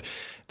some wood.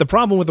 The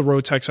problem with the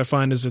Rotex, I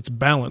find, is its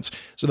balance.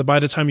 So that by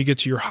the time you get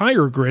to your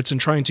higher grits and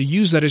trying to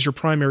use that as your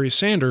primary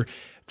sander,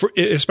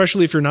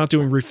 especially if you're not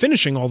doing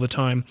refinishing all the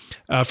time,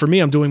 for me,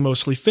 I'm doing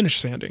mostly finish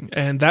sanding.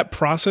 And that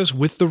process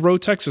with the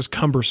Rotex is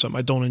cumbersome.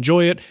 I don't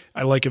enjoy it.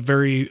 I like a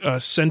very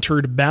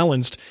centered,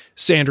 balanced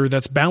sander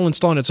that's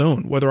balanced on its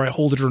own, whether I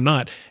hold it or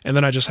not. And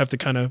then I just have to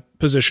kind of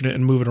position it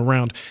and move it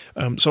around.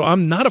 So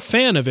I'm not a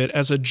fan of it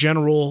as a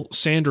general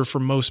sander for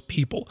most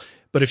people.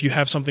 But if you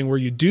have something where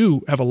you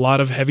do have a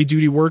lot of heavy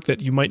duty work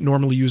that you might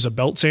normally use a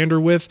belt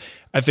sander with,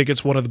 I think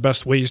it's one of the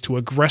best ways to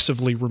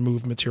aggressively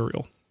remove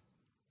material.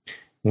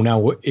 Well,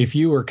 now, if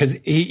you were, because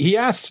he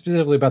asked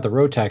specifically about the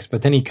Rotex,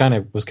 but then he kind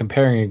of was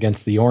comparing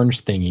against the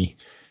orange thingy,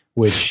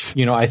 which,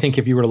 I think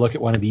if you were to look at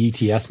one of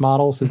the ETS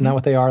models, isn't that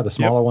what they are? The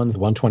smaller ones, the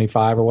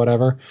 125 or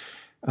whatever.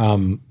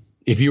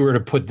 If you were to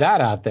put that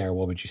out there,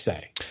 what would you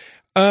say?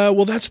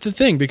 Well, that's the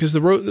thing, because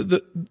the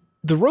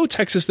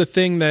Rotex is the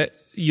thing that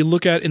you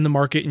look at in the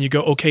market and you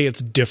go, okay,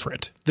 it's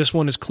different. This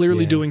one is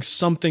clearly doing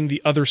something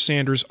the other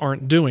sanders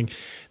aren't doing.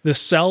 The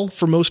cell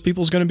for most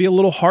people is going to be a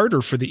little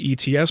harder for the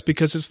ETS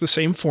because it's the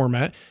same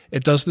format.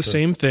 It does the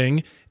same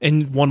thing.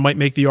 And one might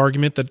make the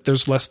argument that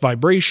there's less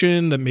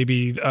vibration, that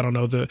maybe, I don't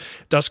know, the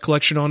dust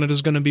collection on it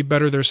is going to be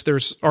better.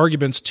 There's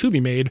arguments to be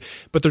made,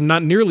 but they're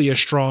not nearly as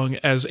strong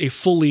as a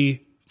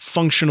fully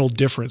functional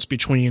difference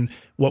between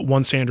what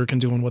one sander can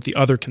do and what the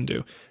other can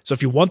do. So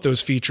if you want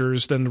those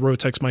features, then the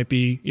Rotex might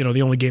be,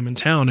 the only game in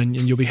town and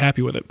you'll be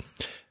happy with it.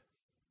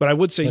 But I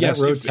would say, yes.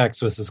 That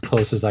Rotex was as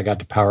close as I got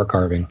to power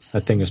carving.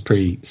 That thing was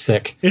pretty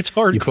sick. It's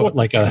hardcore. You put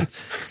like a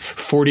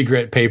 40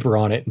 grit paper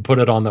on it and put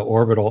it on the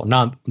orbital,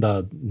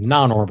 the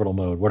non-orbital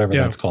mode, whatever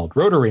that's called,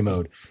 rotary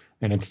mode.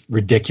 And it's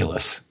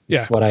ridiculous.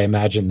 It's what I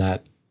imagine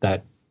that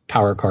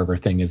power carver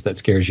thing is that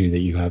scares you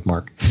that you have,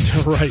 Mark.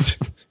 Right.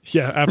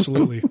 Yeah,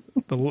 absolutely.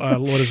 The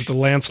what is it? The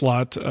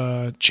Lancelot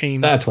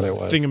chain. That's what it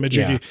was.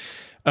 Thingamajiggy.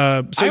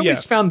 Yeah. I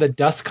always found the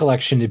dust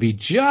collection to be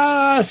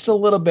just a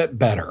little bit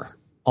better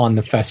on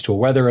the Festool,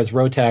 whether as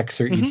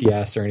Rotex or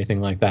ETS or anything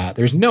like that.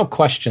 There's no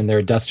question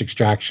their dust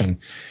extraction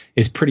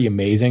is pretty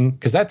amazing,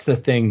 because that's the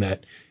thing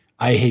that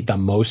I hate the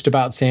most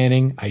about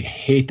sanding. I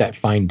hate that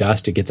fine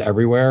dust. It gets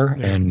everywhere.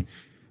 Yeah.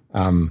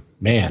 And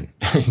man,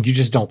 you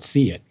just don't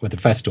see it with the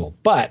Festool.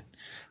 But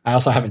I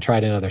also haven't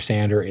tried another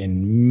sander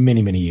in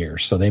many, many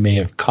years, so they may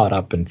have caught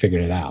up and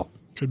figured it out.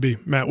 Could be.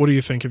 Matt, what do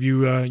you think? Have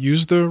you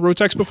used the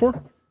Rotex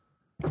before?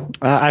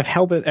 I've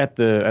held it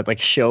at like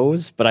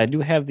shows, but I do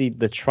have the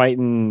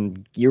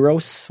Triton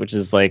Gyros, which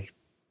is like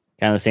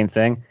kind of the same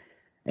thing.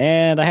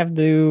 And I have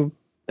to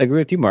agree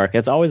with you, Mark.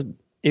 It's always,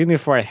 even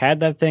before I had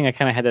that thing, I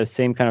kind of had that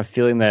same kind of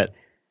feeling that,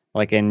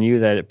 like, I knew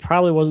that it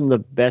probably wasn't the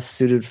best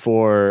suited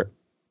for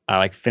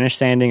like finish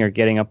sanding or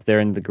getting up there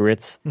in the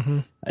grits.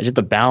 Just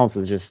the balance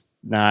is just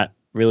not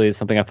really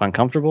something I find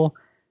comfortable.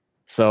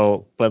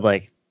 So, but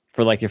like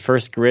for like your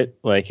first grit,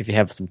 like if you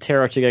have some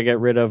tear outs you gotta get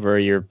rid of, or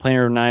your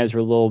planer knives are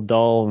a little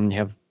dull and you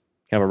have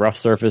kind of a rough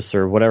surface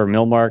or whatever,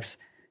 mill marks,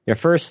 your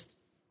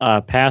first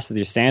pass with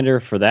your sander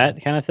for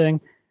that kind of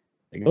thing,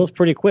 it goes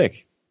pretty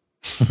quick.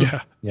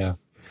 Yeah. Yeah.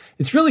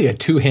 it's really a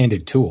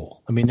two-handed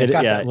tool. I mean, they've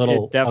got that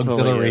little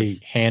auxiliary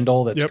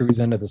handle that screws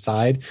into the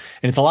side,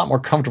 and it's a lot more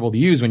comfortable to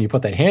use when you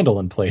put that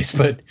handle in place.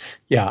 But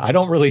yeah, I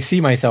don't really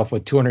see myself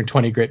with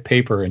 220 grit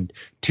paper and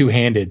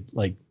two-handed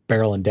like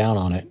barreling down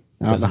on it.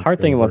 The hard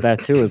thing about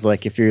that too is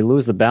like if you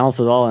lose the balance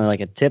at all and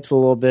like it tips a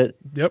little bit,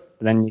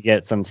 then you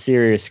get some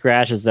serious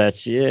scratches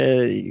that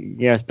you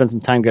gotta spend some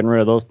time getting rid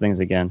of those things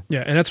again.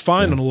 Yeah, and that's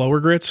fine on the lower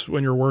grits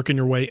when you're working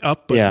your way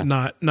up, but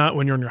not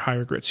when you're on your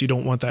higher grits. You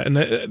don't want that. And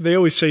they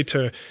always say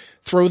to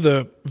throw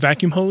the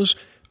vacuum hose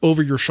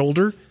over your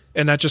shoulder,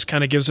 and that just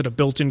kind of gives it a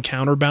built-in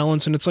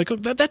counterbalance. And it's like, oh,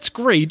 that's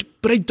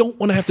great, but I don't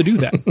want to have to do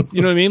that.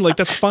 You know what I mean? Like,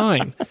 that's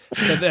fine.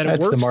 That that's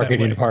it works the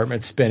marketing that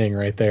department spinning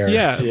right there.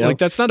 Yeah, like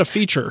that's not a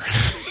feature.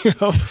 You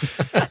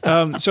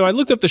know? So I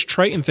looked up this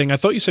Triton thing. I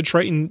thought you said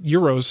Triton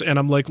Euros, and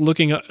I'm like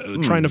looking,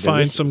 trying to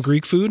find some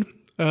Greek food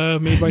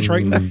made by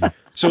Triton.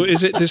 So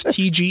is it this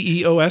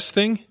TGEOS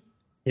thing?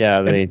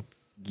 Yeah,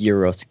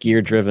 Gyros,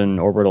 gear-driven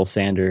orbital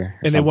sander.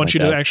 And they want you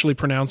to actually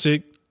pronounce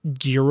it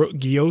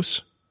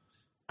Gios?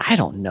 I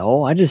don't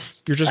know. I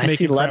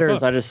see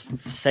letters. I just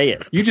say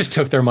it. You just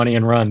took their money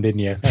and run, didn't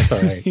you? That's all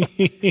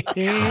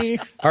right.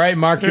 All right,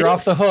 Mark, you're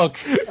off the hook.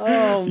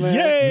 Oh, man.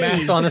 Yay!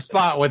 Matt's on the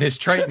spot with his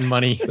Triton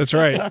money. That's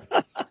right.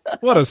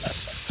 What a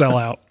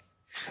sellout.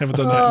 Haven't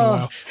done that in a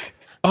while.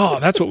 Oh,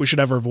 that's what we should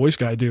have our voice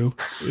guy do,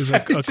 is a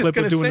clip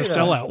of doing the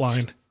sellout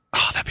line.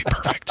 Oh, that'd be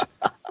perfect.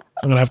 I'm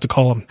going to have to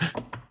call him.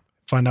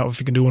 Find out if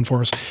he can do one for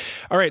us.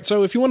 All right,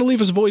 so if you want to leave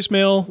us a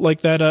voicemail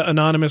like that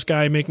anonymous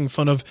guy making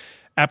fun of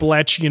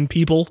Appalachian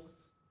people,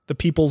 the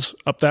peoples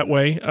up that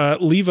way,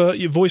 leave a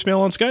voicemail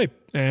on Skype,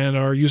 and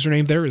our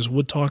username there is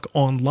Woodtalk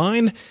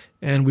Online,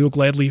 and we will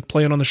gladly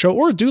play it on the show,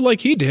 or do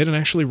like he did and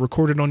actually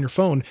record it on your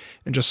phone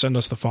and just send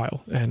us the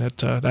file, and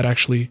that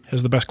actually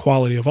has the best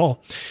quality of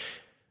all.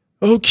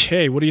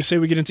 Okay, what do you say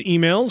we get into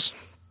emails?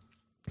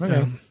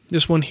 Okay.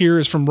 This one here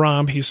is from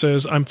Rob. He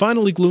says, I'm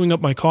finally gluing up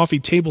my coffee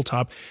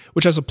tabletop,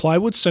 which has a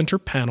plywood center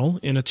panel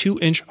in a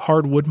 2-inch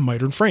hardwood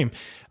mitered frame.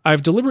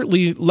 I've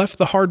deliberately left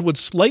the hardwood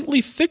slightly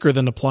thicker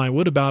than the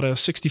plywood, about a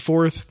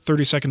 64th,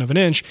 32nd of an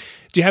inch.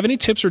 Do you have any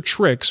tips or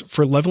tricks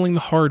for leveling the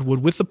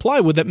hardwood with the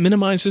plywood that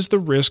minimizes the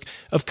risk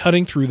of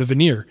cutting through the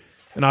veneer?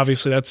 And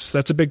obviously that's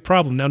a big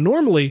problem. Now,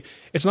 normally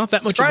it's not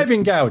that much.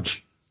 Scribing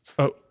gouge.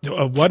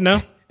 What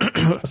now?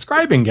 A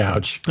scribing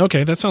gouge.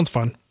 Okay, that sounds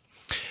fun.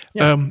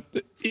 Yeah.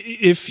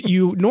 If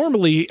you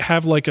normally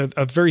have like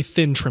a very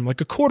thin trim,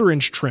 like a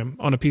 1/4-inch trim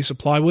on a piece of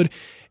plywood,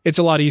 it's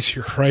a lot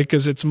easier, right?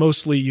 Because it's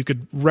mostly, you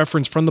could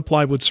reference from the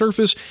plywood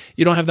surface.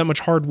 You don't have that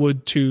much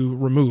hardwood to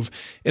remove.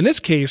 In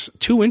this case,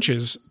 2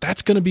 inches,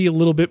 that's going to be a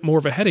little bit more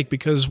of a headache,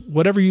 because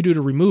whatever you do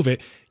to remove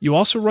it, you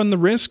also run the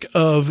risk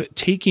of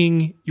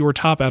taking your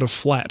top out of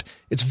flat.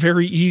 It's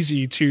very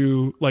easy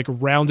to like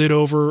round it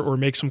over or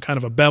make some kind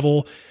of a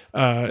bevel,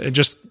 and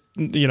just,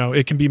 you know,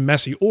 it can be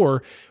messy,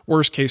 or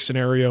worst case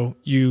scenario,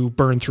 you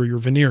burn through your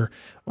veneer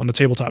on the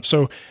tabletop.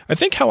 So I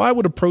think how I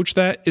would approach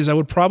that is I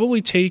would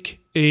probably take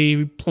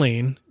a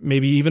plane,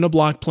 maybe even a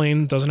block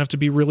plane, doesn't have to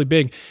be really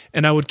big,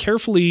 and I would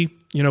carefully,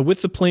 you know,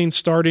 with the plane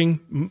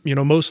starting, you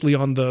know, mostly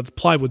on the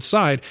plywood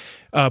side,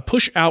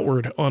 push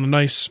outward on a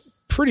nice,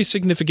 pretty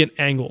significant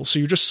angle. So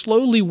you're just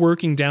slowly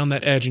working down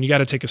that edge, and you got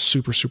to take a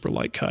super, super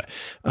light cut,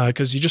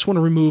 because you just want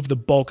to remove the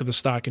bulk of the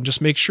stock and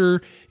just make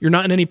sure you're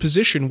not in any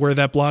position where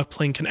that block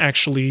plane can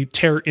actually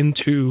tear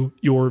into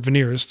your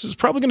veneers. It's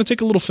probably going to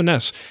take a little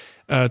finesse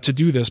to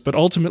do this, but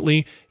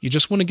ultimately you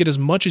just want to get as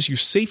much as you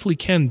safely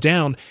can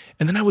down.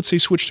 And then I would say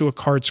switch to a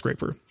card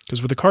scraper,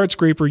 because with a card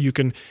scraper, you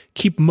can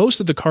keep most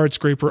of the card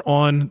scraper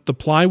on the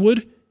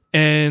plywood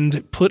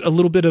and put a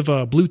little bit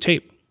of blue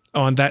tape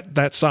on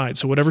that side.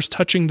 So whatever's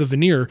touching the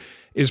veneer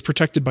is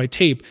protected by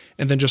tape,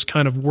 and then just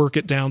kind of work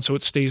it down so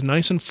it stays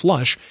nice and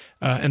flush.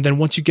 And then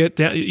once you get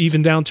down,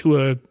 even down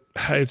to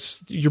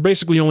you're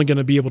basically only going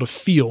to be able to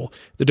feel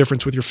the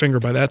difference with your finger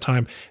by that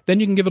time. Then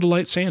you can give it a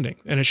light sanding,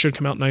 and it should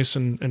come out nice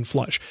and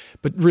flush.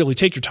 But really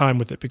take your time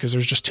with it, because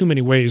there's just too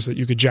many ways that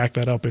you could jack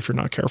that up if you're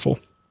not careful.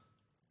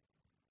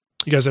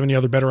 You guys have any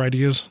other better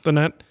ideas than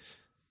that?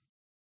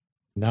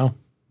 No,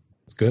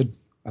 it's good.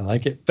 I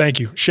like it. Thank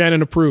you.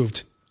 Shannon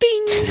approved.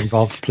 Ding! It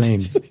involves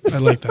planes. I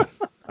like that.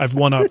 I've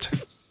one-upped.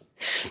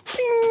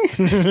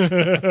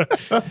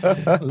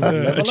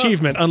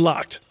 Achievement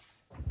unlocked.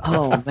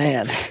 Oh,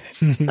 man.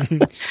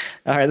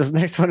 All right, this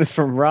next one is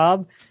from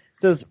Rob.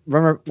 It says,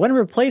 when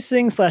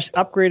replacing /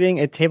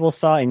 upgrading a table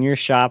saw in your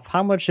shop,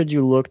 how much should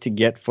you look to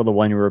get for the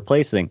one you're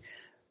replacing?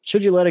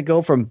 Should you let it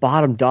go from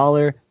bottom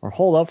dollar or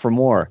hold up for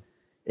more?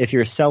 If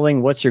you're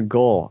selling, what's your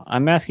goal?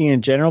 I'm asking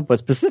in general, but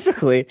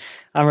specifically,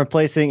 I'm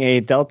replacing a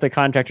Delta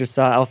contractor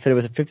saw outfitted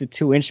with a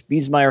 52-inch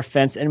Biesmeyer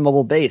fence and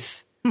mobile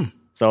base.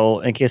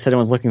 So in case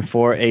anyone's looking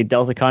for a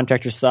Delta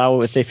contractor saw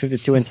with a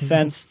 52-inch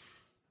fence,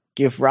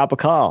 give Rob a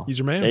call. He's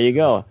your man. There you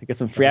go. Get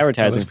some free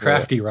advertising. That was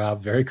crafty,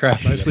 Rob. Very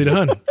crafty. Nicely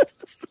done.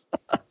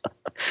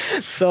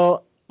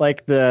 So,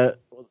 like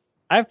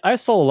I've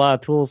sold a lot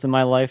of tools in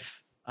my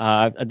life.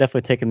 I've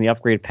definitely taken the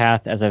upgrade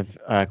path as I've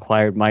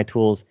acquired my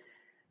tools.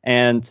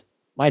 And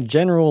my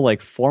general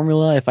like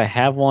formula, if I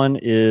have one,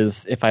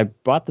 is if I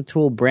bought the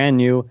tool brand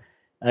new,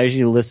 I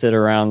usually list it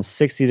around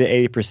 60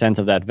 to 80%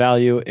 of that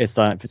value. If it's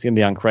going to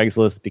be on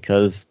Craigslist,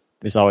 because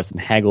there's always some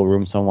haggle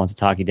room. Someone wants to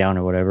talk you down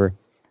or whatever.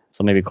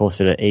 So maybe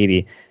closer to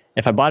 80.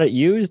 If I bought it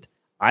used,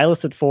 I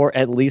list it for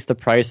at least the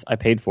price I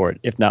paid for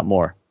it, if not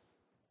more.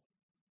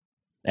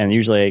 And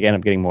usually I end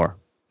up getting more.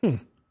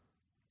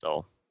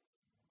 So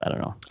I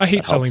don't know. I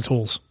hate selling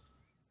tools.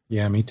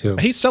 Yeah, me too.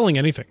 I hate selling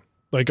anything.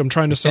 Like I'm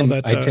trying to sell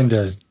that. I tend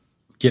to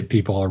get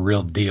people a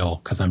real deal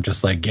because I'm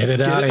just like, get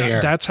it out of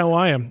here. That's how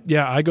I am.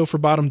 Yeah, I go for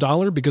bottom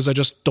dollar because I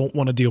just don't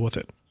want to deal with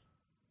it.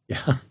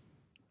 Yeah.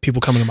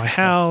 People coming to my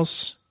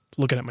house,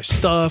 looking at my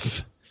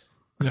stuff.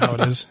 You know how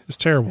it is. It's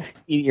terrible.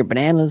 Eating your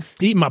bananas.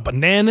 Eating my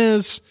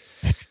bananas.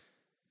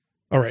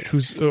 All right.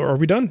 Are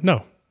we done?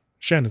 No.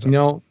 Shannon's up.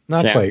 No,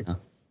 not quite.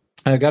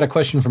 I got a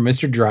question from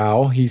Mr.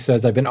 Drow. He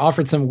says, I've been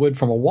offered some wood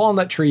from a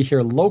walnut tree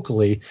here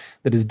locally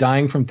that is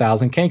dying from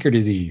thousand canker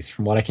disease.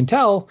 From what I can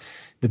tell,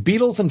 the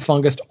beetles and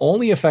fungus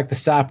only affect the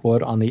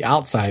sapwood on the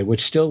outside,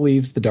 which still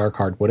leaves the dark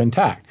hardwood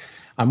intact.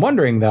 I'm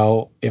wondering,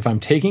 though, if I'm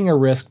taking a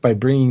risk by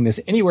bringing this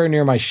anywhere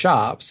near my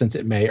shop, since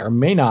it may or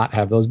may not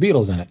have those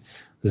beetles in it.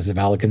 Is this a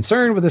valid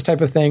concern with this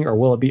type of thing, or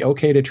will it be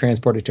okay to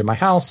transport it to my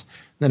house and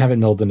then have it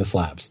milled into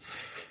slabs?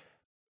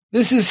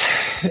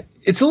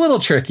 It's a little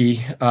tricky,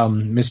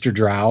 Mr.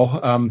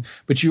 Drow,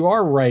 but you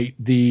are right.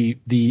 The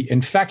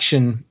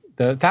infection,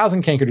 the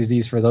thousand canker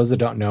disease, for those that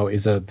don't know,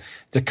 it's a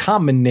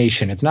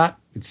combination.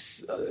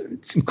 It's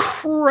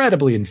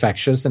incredibly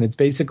infectious, and it's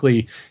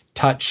basically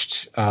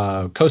touched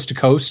coast to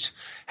coast.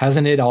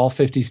 Hasn't hit all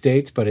 50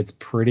 states, but it's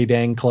pretty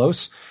dang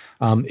close.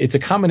 It's a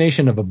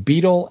combination of a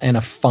beetle and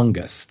a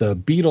fungus. The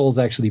beetles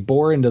actually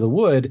bore into the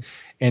wood,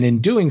 and in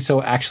doing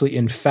so actually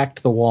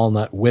infect the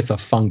walnut with a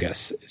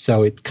fungus.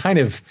 So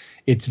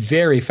it's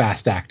very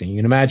fast acting. You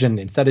can imagine,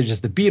 instead of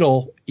just the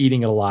beetle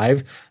eating it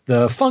alive,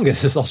 the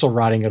fungus is also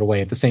rotting it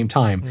away at the same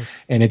time.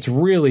 And it's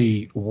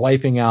really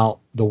wiping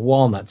out the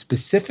walnut,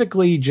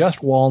 specifically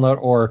just walnut,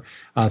 or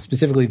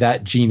specifically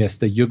that genus,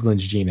 the Juglans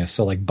genus.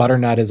 So like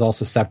butternut is all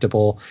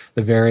susceptible.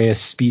 The various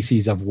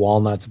species of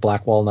walnuts,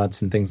 black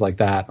walnuts and things like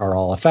that are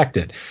all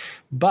affected.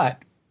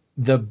 But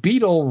the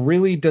beetle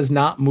really does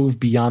not move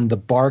beyond the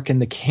bark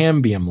and the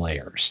cambium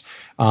layers.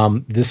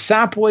 The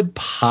sapwood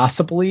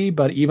possibly,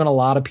 but even a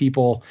lot of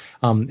people,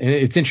 and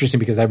it's interesting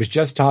because I was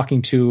just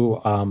talking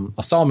to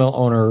a sawmill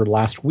owner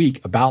last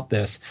week about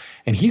this,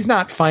 and he's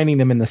not finding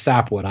them in the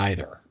sapwood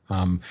either.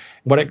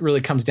 What it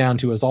really comes down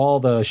to is all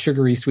the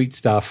sugary sweet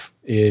stuff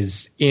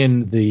is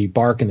in the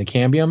bark and the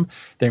cambium.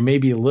 There may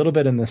be a little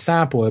bit in the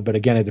sapwood, but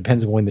again, it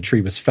depends on when the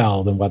tree was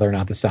felled and whether or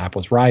not the sap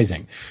was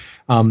rising.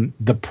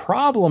 The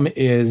problem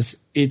is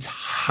it's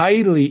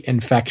highly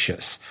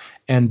infectious,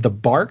 and the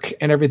bark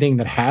and everything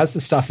that has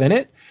the stuff in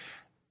it,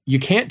 you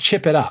can't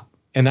chip it up.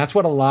 And that's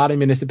what a lot of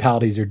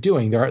municipalities are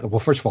doing. Well,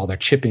 first of all, they're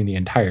chipping the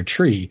entire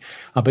tree.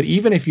 But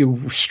even if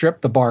you strip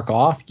the bark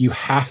off, you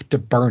have to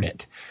burn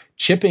it.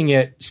 Chipping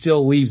it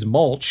still leaves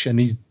mulch, and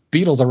these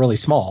beetles are really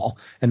small.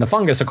 And the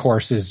fungus, of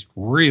course, is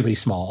really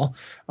small.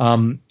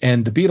 And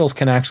the beetles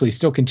can actually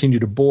still continue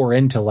to bore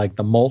into like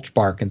the mulch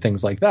bark and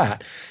things like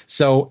that.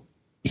 So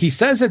he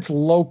says it's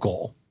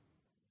local.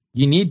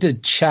 You need to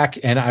check,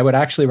 and I would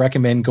actually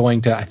recommend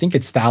going to, I think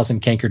it's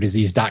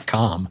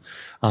thousandcankerdisease.com.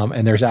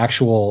 And there's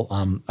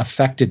actual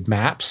affected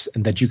maps,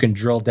 and that you can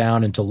drill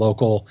down into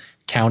local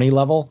county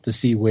level to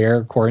see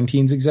where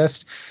quarantines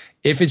exist.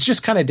 If it's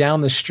just kind of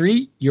down the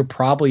street, you're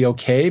probably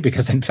okay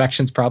because the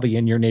infection's probably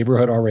in your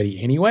neighborhood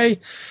already anyway.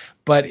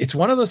 But it's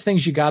one of those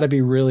things you got to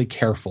be really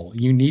careful.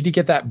 You need to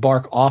get that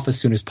bark off as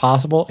soon as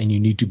possible, and you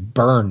need to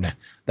burn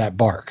that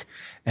bark.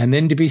 And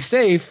then to be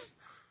safe,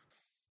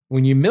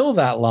 when you mill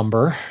that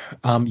lumber,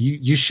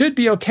 you should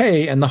be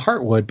okay in the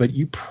heartwood, but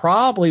you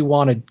probably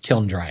want to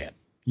kiln dry it.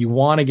 You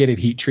want to get it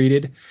heat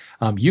treated.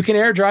 You can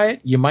air dry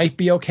it. You might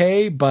be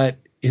okay, but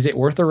is it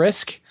worth the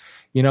risk?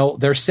 You know,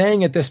 they're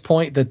saying at this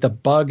point that the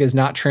bug is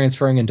not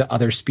transferring into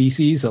other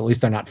species. At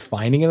least they're not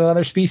finding it in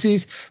other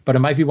species. But it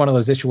might be one of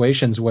those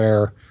situations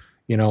where,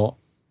 you know,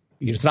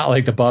 it's not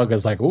like the bug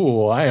is like,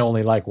 ooh, I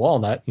only like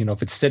walnut. You know,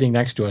 if it's sitting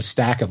next to a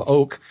stack of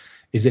oak,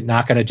 is it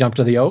not going to jump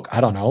to the oak?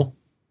 I don't know.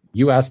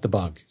 You ask the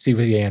bug, see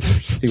what he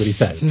answers, see what he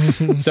says.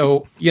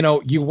 So, you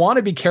know, you want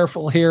to be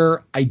careful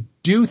here. I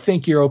do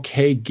think you're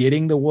okay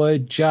getting the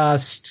wood.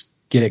 Just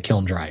get it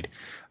kiln dried.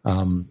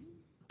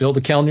 Build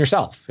a kiln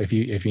yourself if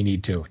you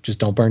need to. Just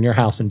don't burn your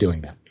house in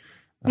doing that.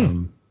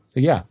 So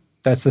yeah,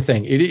 that's the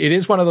thing. It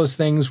is one of those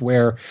things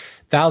where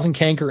thousand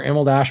canker,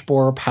 emerald ash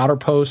borer, powder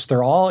post,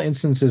 they're all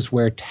instances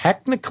where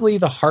technically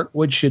the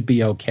heartwood should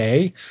be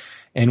okay.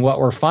 And what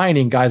we're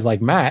finding, guys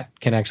like Matt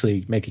can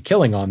actually make a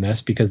killing on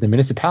this because the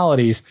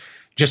municipalities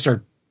just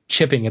are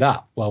chipping it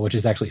up. Well, which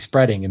is actually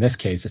spreading. In this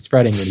case, it's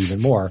spreading it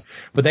even more.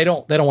 But they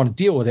don't want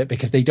to deal with it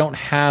because they don't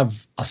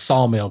have a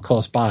sawmill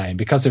close by. And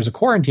because there's a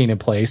quarantine in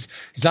place,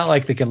 it's not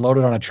like they can load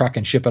it on a truck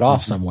and ship it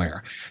off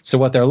somewhere. So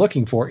what they're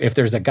looking for, if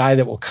there's a guy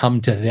that will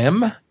come to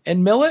them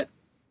and mill it,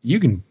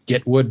 you can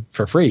get wood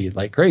for free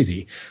like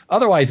crazy.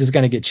 Otherwise, it's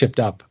going to get chipped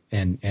up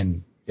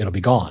and it'll be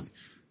gone.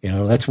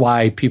 That's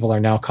why people are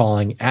now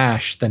calling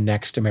ash the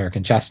next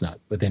American chestnut.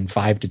 Within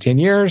 5 to 10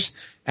 years,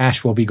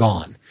 ash will be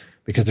gone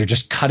because they're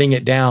just cutting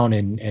it down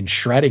and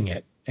shredding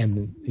it.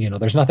 And,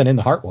 there's nothing in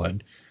the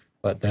heartwood,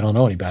 but they don't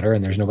know any better,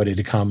 and there's nobody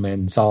to come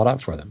and saw it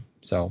up for them.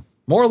 So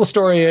moral of the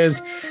story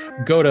is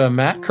go to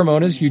Matt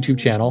Cremona's YouTube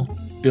channel,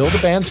 build a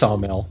bandsaw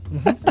mill,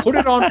 put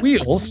it on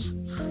wheels,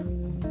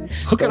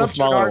 hook it up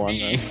to an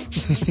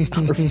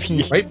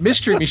RV, right?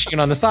 Mystery machine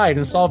on the side,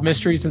 and solve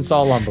mysteries and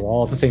saw lumber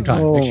all at the same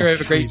time. Make sure you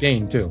have a Great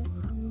Dane too.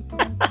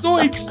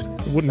 Zoinks!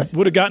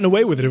 Would have gotten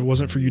away with it if it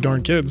wasn't for you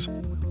darn kids.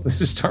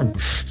 Just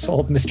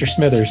solve Mr.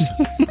 Smithers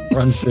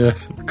runs the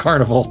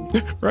carnival.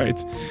 Right.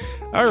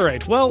 All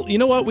right. Well, you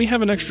know what? We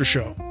have an extra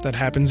show that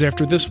happens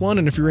after this one.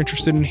 And if you're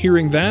interested in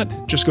hearing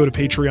that, just go to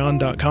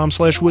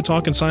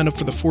patreon.com/woodtalk and sign up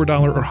for the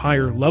 $4 or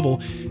higher level.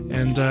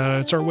 And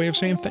it's our way of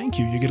saying thank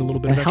you. You get a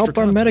little bit of extra help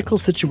our content. medical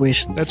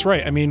situations. That's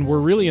right. I mean, we're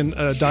really in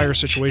a dire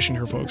situation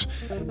here, folks.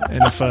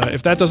 And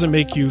if that doesn't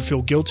make you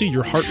feel guilty,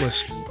 you're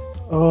heartless.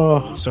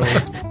 Oh. So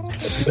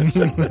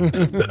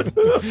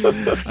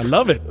I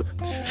love it.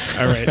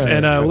 All right.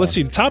 And let's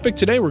see. The topic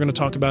today we're going to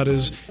talk about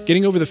is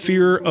getting over the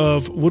fear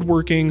of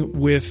woodworking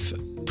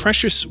with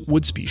precious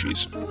wood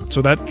species.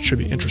 So that should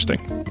be interesting.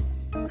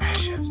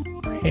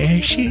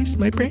 Precious,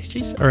 my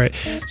precious. All right.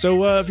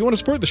 So if you want to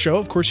support the show,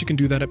 of course, you can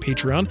do that at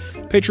Patreon.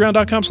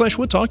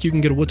 Patreon.com/woodtalk. You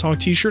can get a Woodtalk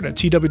t-shirt at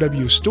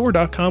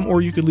twwstore.com,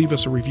 or you could leave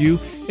us a review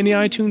in the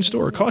iTunes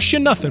store. It costs you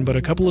nothing but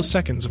a couple of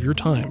seconds of your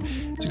time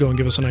to go and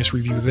give us a nice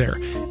review there.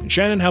 And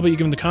Shannon, how about you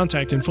give them the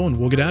contact info and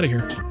we'll get out of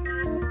here.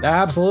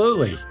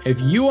 Absolutely. If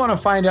you want to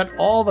find out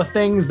all the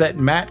things that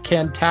Matt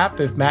can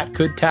tap, if Matt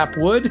could tap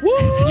wood,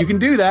 you can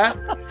do that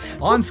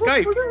on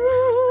Skype.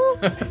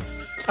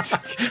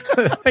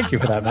 Thank you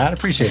for that, Matt. I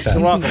appreciate that.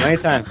 You're welcome.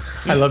 Anytime.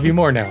 I love you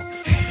more now.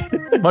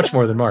 Much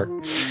more than Mark.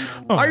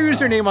 Our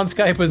username on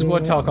Skype is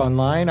Woodtalk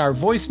Online. Our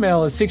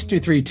voicemail is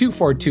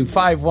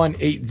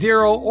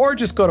 623-242-5180, or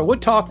just go to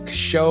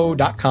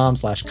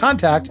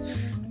woodtalkshow.com/contact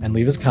and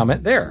leave us a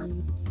comment there,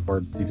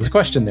 or leave us a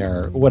question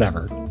there, or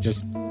whatever.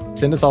 Just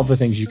send us all the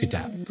things you could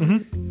tap.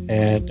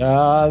 And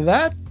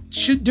that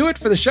should do it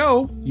for the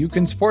show. You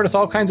can support us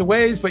all kinds of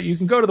ways, but you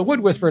can go to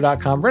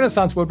thewoodwhisperer.com,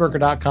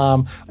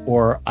 renaissancewoodworker.com,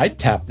 or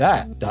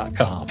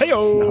I'dTapThat.com.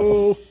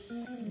 Hey-o!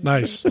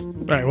 Nice. All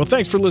right. Well,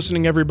 thanks for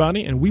listening,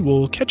 everybody, and we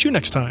will catch you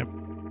next time.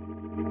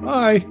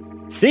 Bye.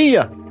 See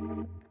ya.